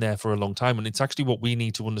that's been there for a long time. And it's actually what we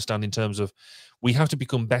need to understand in terms of we have to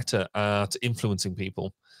become better at influencing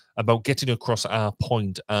people about getting across our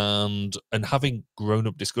point and having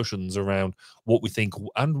grown-up discussions around what we think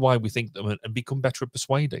and why we think them, and become better at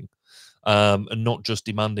persuading, and not just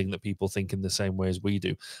demanding that people think in the same way as we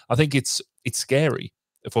do. I think it's scary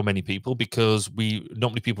for many people, because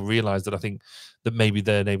not many people realize that I think that maybe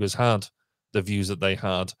their neighbors had the views that they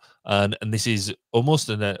had, and this is almost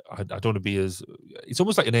I don't want to be as, it's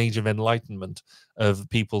almost like an age of enlightenment of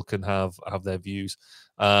people can have their views.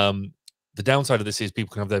 The downside of this is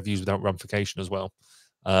people can have their views without ramification as well.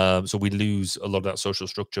 So we lose a lot of that social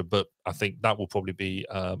structure, but I think that will probably be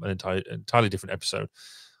an entirely different episode.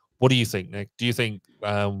 What do you think, Nick? Do you think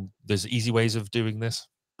there's easy ways of doing this?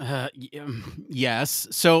 Yes.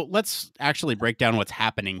 So let's actually break down what's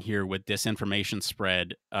happening here with disinformation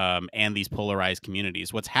spread and these polarized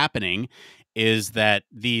communities. What's happening is that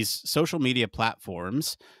these social media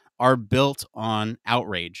platforms are built on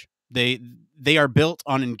outrage. They are built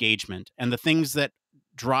on engagement, and the things that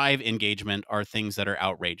drive engagement are things that are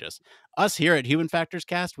outrageous. Us here at Human Factors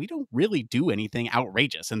Cast, we don't really do anything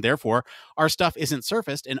outrageous, and therefore our stuff isn't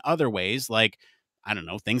surfaced in other ways, like, I don't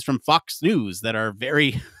know, things from Fox News that are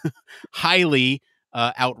very highly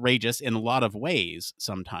outrageous in a lot of ways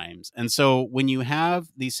sometimes. And so when you have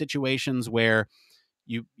these situations where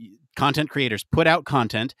content creators put out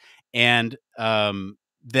content and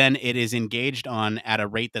then it is engaged on at a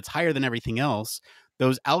rate that's higher than everything else,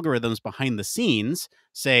 those algorithms behind the scenes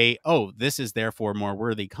say, oh, this is therefore more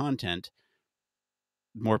worthy content.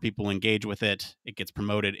 More people engage with it, it gets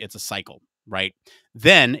promoted, it's a cycle, right?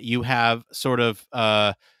 Then you have sort of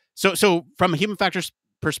so from a human factors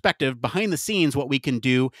perspective, behind the scenes, what we can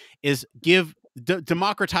do is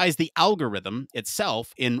democratize the algorithm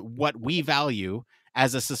itself in what we value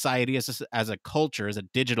as a society, as a culture, as a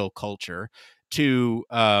digital culture, to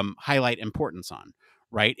highlight importance on,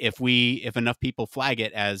 right? If enough people flag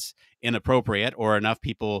it as inappropriate, or enough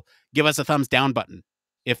people give us a thumbs down button,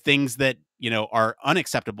 if things that are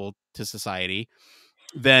unacceptable to society,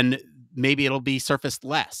 then maybe it'll be surfaced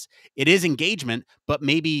less. It is engagement, but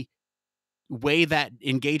maybe weigh that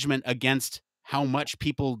engagement against how much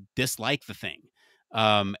people dislike the thing,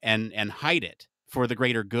 and hide it for the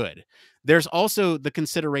greater good. There's also the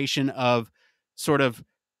consideration of sort of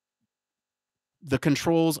the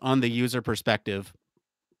controls on the user perspective,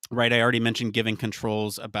 right? I already mentioned giving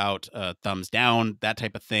controls about thumbs down, that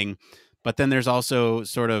type of thing. But then there's also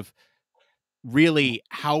sort of really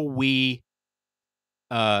how we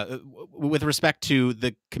with respect to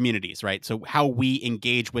the communities, right? So how we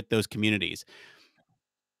engage with those communities.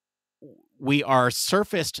 We are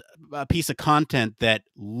surfaced a piece of content that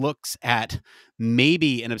looks at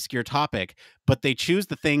maybe an obscure topic, but they choose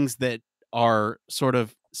the things that are sort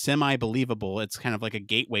of semi-believable. It's kind of like a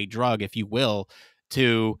gateway drug, if you will,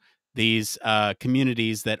 to these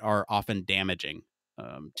communities that are often damaging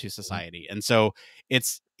to society. And so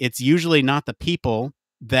it's usually not the people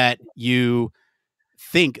that you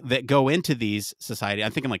think that go into these society.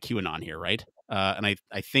 I'm thinking like QAnon here, right? And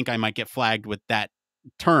I think I might get flagged with that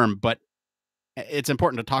term, but it's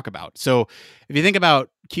important to talk about. So if you think about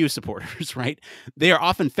Q supporters, right, they are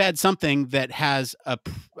often fed something that has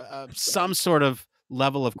some sort of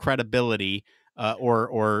level of credibility,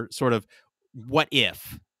 or sort of what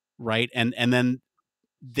if, right? And then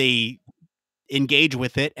they engage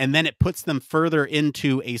with it, and then it puts them further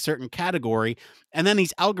into a certain category, and then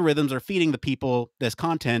these algorithms are feeding the people this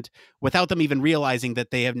content without them even realizing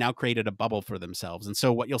that they have now created a bubble for themselves. And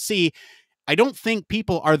so what you'll see, I don't think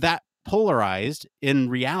people are that polarized in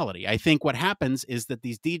reality. I think what happens is that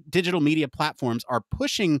these digital media platforms are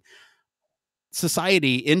pushing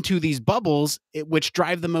society into these bubbles, which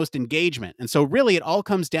drive the most engagement. And so really it all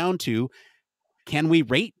comes down to, can we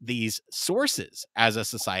rate these sources as a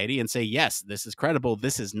society and say, yes, this is credible,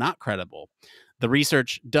 this is not credible? The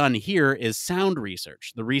research done here is sound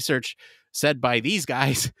research. The research said by these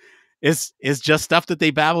guys is just stuff that they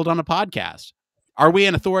babbled on a podcast. Are we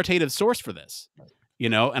an authoritative source for this?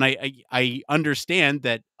 And I understand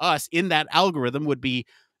that us in that algorithm would be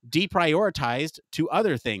deprioritized to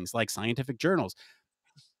other things like scientific journals.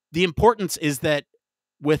 The importance is that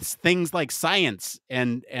with things like science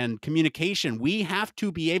and communication, we have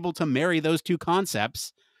to be able to marry those two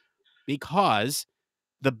concepts, because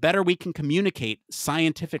the better we can communicate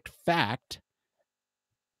scientific fact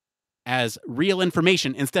as real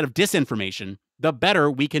information instead of disinformation, the better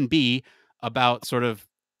we can be about sort of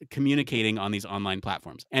communicating on these online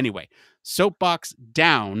platforms. Anyway, soapbox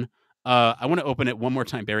down. I want to open it one more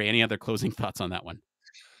time. Barry, any other closing thoughts on that one?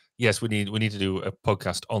 Yes, we need to do a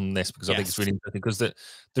podcast on this, because I think it's Yes. really interesting, because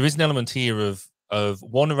there is an element here of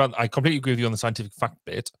one around. I completely agree with you on the scientific fact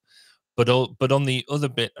bit, but on the other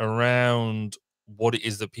bit around what it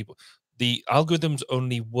is that the algorithms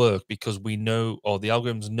only work because we know, or the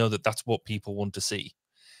algorithms know, that that's what people want to see.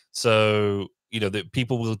 So that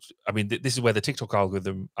people will. I mean, this is where the TikTok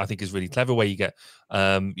algorithm, I think, is really clever. Where you get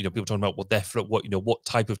people talking about what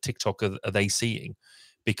type of TikTok are they seeing,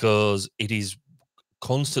 because it is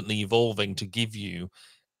constantly evolving to give you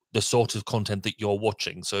the sort of content that you're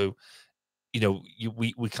watching. So,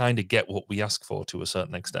 we kind of get what we ask for to a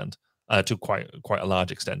certain extent, to quite a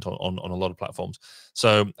large extent on a lot of platforms.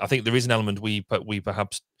 So I think there is an element we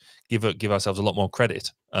perhaps give ourselves a lot more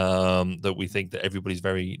credit, that we think that everybody's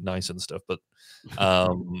very nice and stuff. But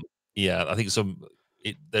yeah, I think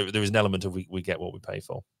there is an element of we get what we pay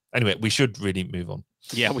for. Anyway, we should really move on.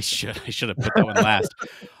 Yeah, we should. I should have put that one last.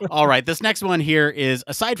 All right. This next one here is,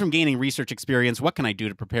 aside from gaining research experience, what can I do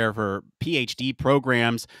to prepare for PhD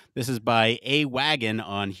programs? This is by A Wagon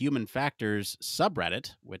on Human Factors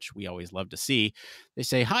subreddit, which we always love to see. They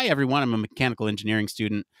say, "Hi, everyone. I'm a mechanical engineering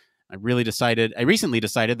student. I recently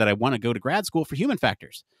decided that I want to go to grad school for human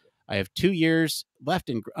factors. I have 2 years left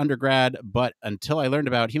in undergrad, but until I learned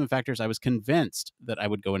about human factors, I was convinced that I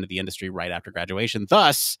would go into the industry right after graduation.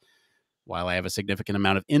 Thus, while I have a significant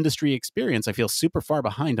amount of industry experience, I feel super far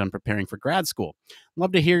behind on preparing for grad school.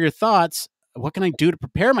 Love to hear your thoughts. What can I do to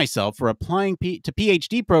prepare myself for applying to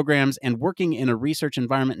PhD programs and working in a research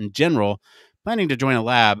environment in general? Planning to join a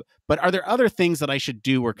lab, but are there other things that I should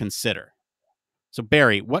do or consider?" So,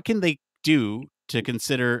 Barry, what can they do to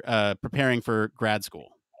consider preparing for grad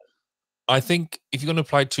school? I think if you're going to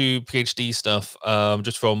apply to PhD stuff,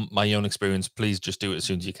 just from my own experience, please just do it as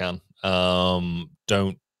soon as you can.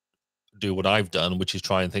 Don't do what I've done, which is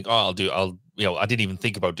try and think, I didn't even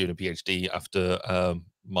think about doing a PhD after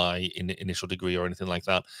my initial degree or anything like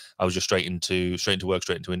that. I was just straight into work,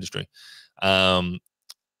 straight into industry.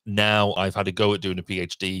 Now I've had a go at doing a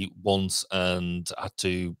PhD once and had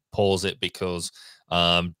to pause it because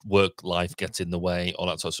work life gets in the way, all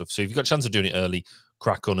that sort of stuff. So if you've got a chance of doing it early,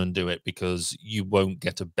 crack on and do it, because you won't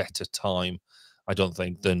get a better time, I don't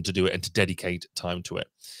think, than to do it and to dedicate time to it.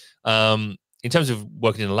 In terms of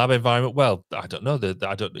working in a lab environment, well, I don't know.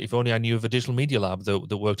 If only I knew of a digital media lab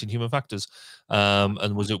that worked in human factors,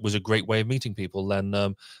 and was a great way of meeting people.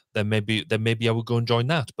 Then maybe I would go and join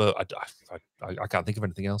that. But I can't think of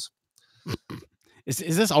anything else.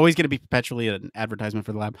 Is this always going to be perpetually an advertisement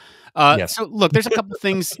for the lab? Yes. So look, there's a couple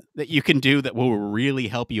things that you can do that will really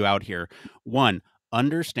help you out here. One,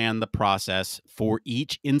 understand the process for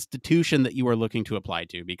each institution that you are looking to apply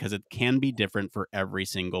to, because it can be different for every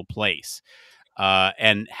single place.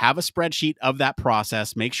 And have a spreadsheet of that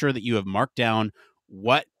process. Make sure that you have marked down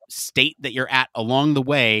what state that you're at along the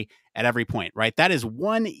way at every point, right? That is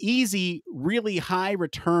one easy, really high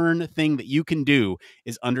return thing that you can do,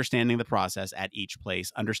 is understanding the process at each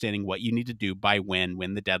place, understanding what you need to do by when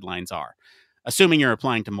the deadlines are, assuming you're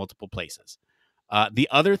applying to multiple places. The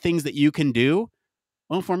other things that you can do,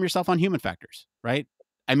 well, inform yourself on human factors, right?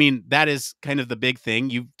 I mean, that is kind of the big thing.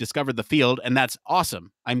 You've discovered the field, and that's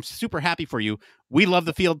awesome. I'm super happy for you. We love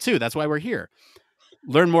the field too. That's why we're here.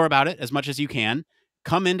 Learn more about it as much as you can.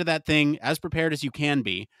 Come into that thing as prepared as you can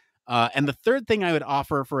be. And the third thing I would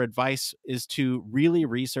offer for advice is to really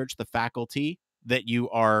research the faculty that you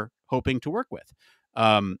are hoping to work with.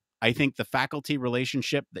 I think the faculty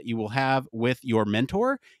relationship that you will have with your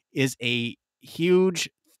mentor is a huge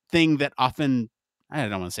thing that often, I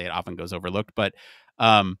don't want to say it often goes overlooked, but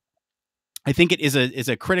I think it is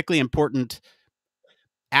a critically important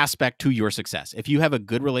aspect to your success. If you have a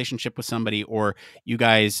good relationship with somebody, or you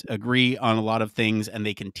guys agree on a lot of things and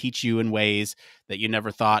they can teach you in ways that you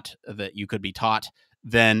never thought that you could be taught,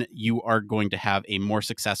 then you are going to have a more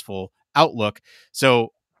successful outlook.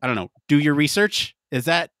 So I don't know, do your research. Is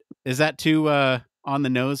that too on the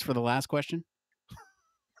nose for the last question?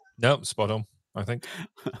 No, spot on, I think.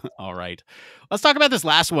 All right. Let's talk about this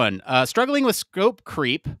last one. Struggling with scope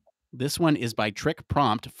creep. This one is by Trick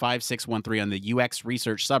Prompt 5613 on the UX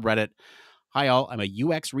Research subreddit. "Hi, all. I'm a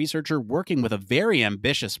UX researcher working with a very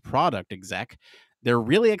ambitious product exec. They're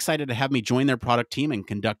really excited to have me join their product team and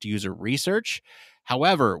conduct user research.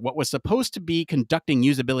 However, what was supposed to be conducting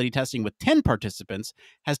usability testing with 10 participants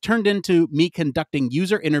has turned into me conducting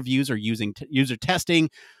user interviews or using user testing,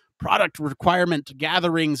 product requirement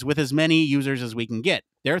gatherings with as many users as we can get.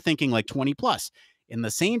 They're thinking like 20 plus in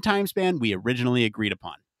the same time span we originally agreed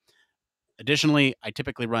upon. Additionally, I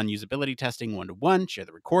typically run usability testing one-to-one, share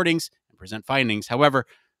the recordings, and present findings. However,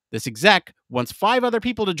 this exec wants 5 other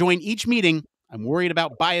people to join each meeting. I'm worried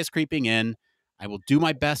about bias creeping in. I will do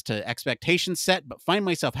my best to expectations set, but find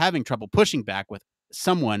myself having trouble pushing back with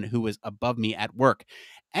someone who is above me at work.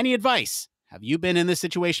 Any advice? Have you been in this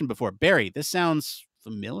situation before?" Barry, this sounds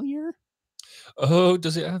familiar? Oh,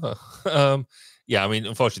 does it ever? Yeah, I mean,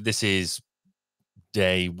 unfortunately, this is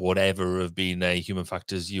day whatever of being a human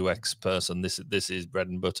factors UX person. This is bread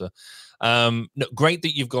and butter. No, great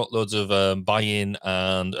that you've got loads of buy-in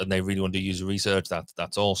and they really want to do user research.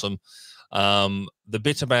 That's awesome. The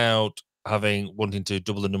bit about wanting to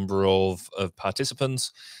double the number of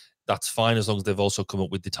participants. That's fine as long as they've also come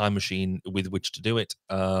up with the time machine with which to do it.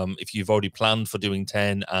 If you've already planned for doing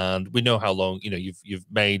 10, and we know how long, you've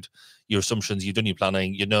made your assumptions, you've done your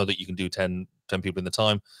planning, you know that you can do 10 people in the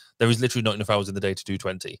time. There is literally not enough hours in the day to do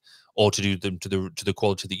 20, or to do them to the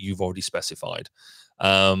quality that you've already specified.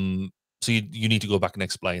 So you need to go back and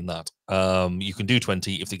explain that. You can do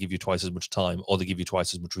 20 if they give you twice as much time, or they give you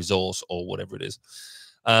twice as much resource, or whatever it is.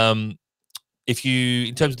 If you,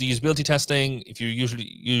 in terms of the usability testing, if you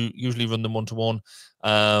usually run them one-to-one,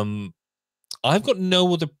 I've got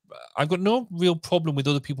no real problem with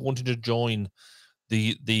other people wanting to join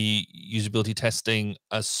the usability testing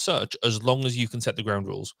as such, as long as you can set the ground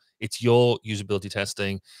rules. It's your usability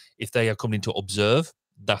testing. If they are coming to observe,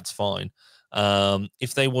 that's fine.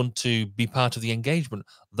 If they want to be part of the engagement,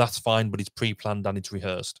 that's fine, but it's pre-planned and it's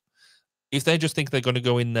rehearsed. If they just think they're going to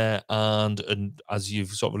go in there and as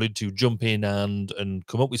you've sort of alluded to, jump in and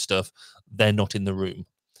come up with stuff, they're not in the room.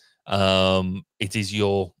 It is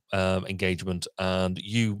your engagement, and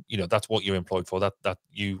that's what you're employed for. That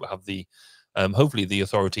you have the hopefully the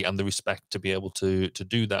authority and the respect to be able to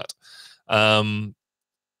do that.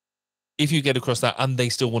 If you get across that and they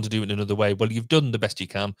still want to do it in another way, well, you've done the best you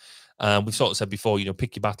can. We've sort of said before,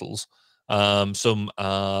 pick your battles. Some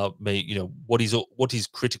what is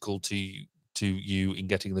critical to you in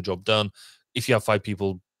getting the job done. If you have 5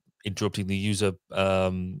 people interrupting the user,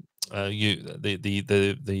 the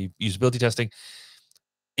usability testing,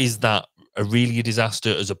 is that really a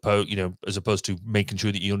disaster as opposed to making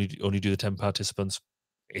sure that you only do the 10 participants?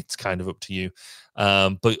 It's kind of up to you.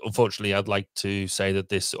 But unfortunately, I'd like to say that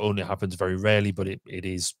this only happens very rarely, but it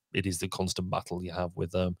is the constant battle you have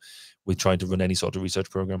with trying to run any sort of research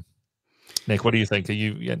program. Nick, what do you think? Are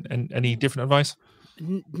you any different advice?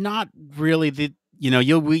 Not really.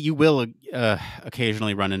 You will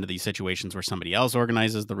occasionally run into these situations where somebody else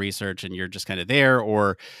organizes the research and you're just kind of there,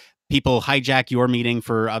 or people hijack your meeting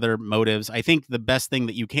for other motives. I think the best thing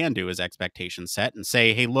that you can do is expectation set and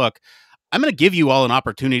say, hey, look, I'm going to give you all an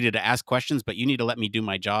opportunity to ask questions, but you need to let me do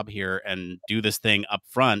my job here and do this thing up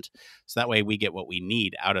front, so that way we get what we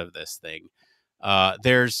need out of this thing.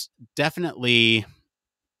 There's definitely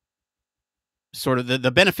sort of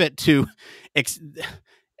the benefit to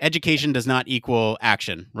education does not equal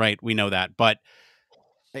action, right? We know that, but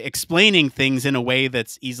explaining things in a way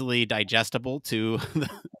that's easily digestible to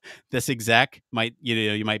this exec might,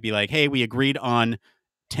 you might be like, hey, we agreed on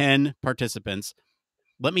 10 participants.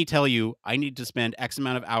 Let me tell you, I need to spend X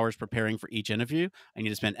amount of hours preparing for each interview. I need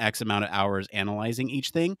to spend X amount of hours analyzing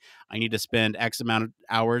each thing. I need to spend X amount of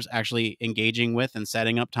hours actually engaging with and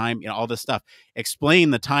setting up time, all this stuff.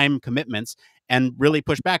 Explain the time commitments and really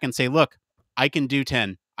push back and say, look, I can do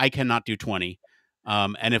 10. I cannot do 20.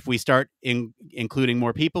 And if we start including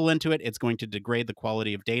more people into it, it's going to degrade the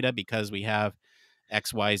quality of data because we have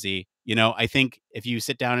X, Y, Z. I think if you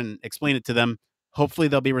sit down and explain it to them, hopefully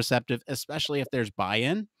they'll be receptive, especially if there's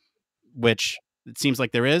buy-in, which it seems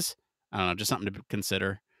like there is. I don't know, just something to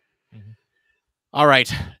consider. Mm-hmm. All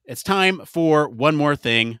right, it's time for one more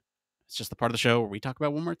thing. It's just the part of the show where we talk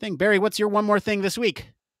about one more thing. Barry, what's your one more thing this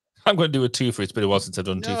week? I'm going to do a twofer. It's been a while since I've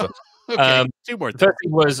done a twofer. Okay, 2 more. The first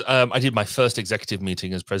thing was I did my first executive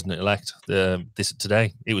meeting as president-elect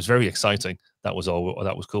today. It was very exciting. That was all.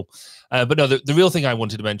 That was cool. But no, the real thing I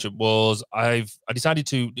wanted to mention was I decided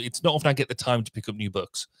to. It's not often I get the time to pick up new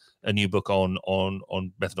books. A new book on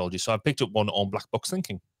methodology. So I picked up one on black box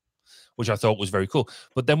thinking, which I thought was very cool.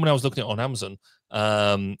 But then when I was looking at it on Amazon,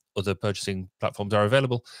 other purchasing platforms are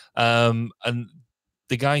available, and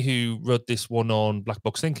the guy who wrote this one on black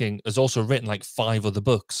box thinking has also written like 5 other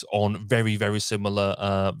books on very, very similar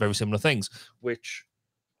things, which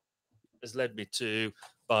has led me to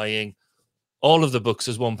buying all of the books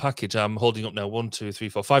as one package. I'm holding up now 1, 2, 3,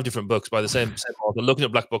 4, 5 different books by the same author, looking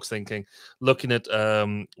at black box thinking, looking at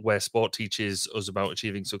where sport teaches us about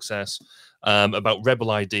achieving success, about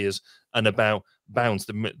rebel ideas, and about Bounce,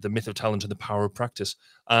 the myth of talent and the power of practice.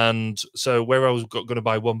 And so where I was going to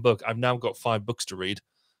buy one book, I've now got 5 books to read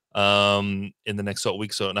in the next sort of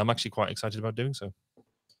week or so, and I'm actually quite excited about doing so.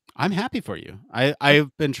 I'm happy for you.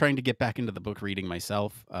 I've been trying to get back into the book reading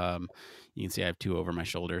myself. You can see I have 2 over my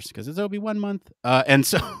shoulders because it's only 1 month. And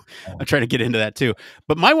so I'm trying to get into that too.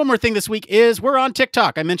 But my one more thing this week is we're on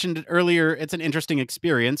TikTok. I mentioned it earlier. It's an interesting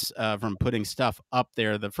experience from putting stuff up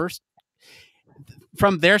there.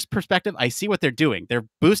 From their perspective, I see what they're doing. They're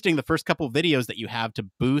boosting the first couple of videos that you have to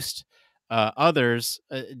boost others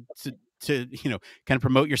to kind of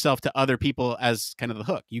promote yourself to other people as kind of the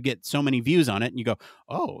hook. You get so many views on it and you go,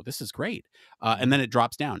 oh, this is great. And then it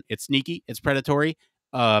drops down. It's sneaky. It's predatory.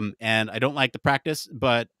 And I don't like the practice,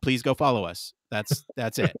 but please go follow us. That's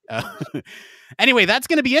it. Anyway, that's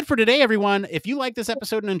going to be it for today, everyone. If you like this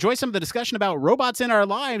episode and enjoy some of the discussion about robots in our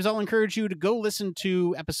lives, I'll encourage you to go listen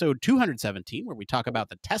to episode 217, where we talk about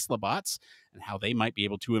the Tesla bots and how they might be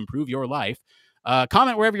able to improve your life.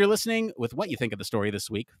 Comment wherever you're listening with what you think of the story this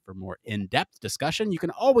week. For more in-depth discussion, you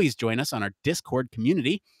can always join us on our Discord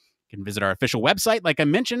community. You can visit our official website, like I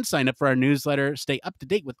mentioned, sign up for our newsletter, stay up to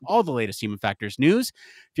date with all the latest Human Factors news.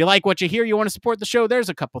 If you like what you hear, you want to support the show, there's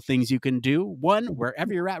a couple things you can do. One,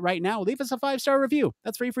 wherever you're at right now, leave us a 5-star review.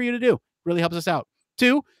 That's free for you to do. Really helps us out.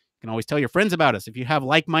 Two, you can always tell your friends about us. If you have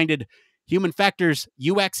like-minded Human Factors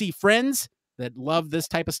UXE friends that love this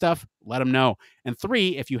type of stuff, let them know. And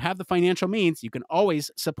three, if you have the financial means, you can always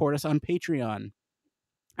support us on Patreon.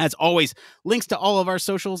 As always, links to all of our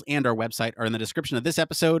socials and our website are in the description of this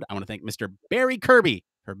episode. I want to thank Mr. Barry Kirby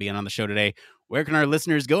for being on the show today. Where can our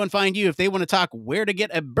listeners go and find you if they want to talk where to get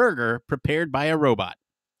a burger prepared by a robot?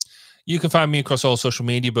 You can find me across all social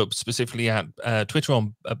media, but specifically at Twitter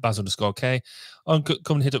on Baz_K.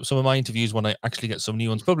 Come and hit up some of my interviews when I actually get some new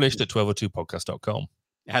ones published at 1202podcast.com.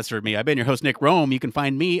 As for me, I've been your host, Nick Roome. You can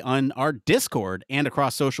find me on our Discord and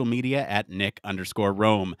across social media at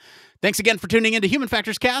Nick_Roome. Thanks again for tuning into Human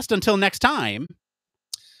Factors Cast. Until next time,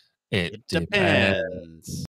 it depends.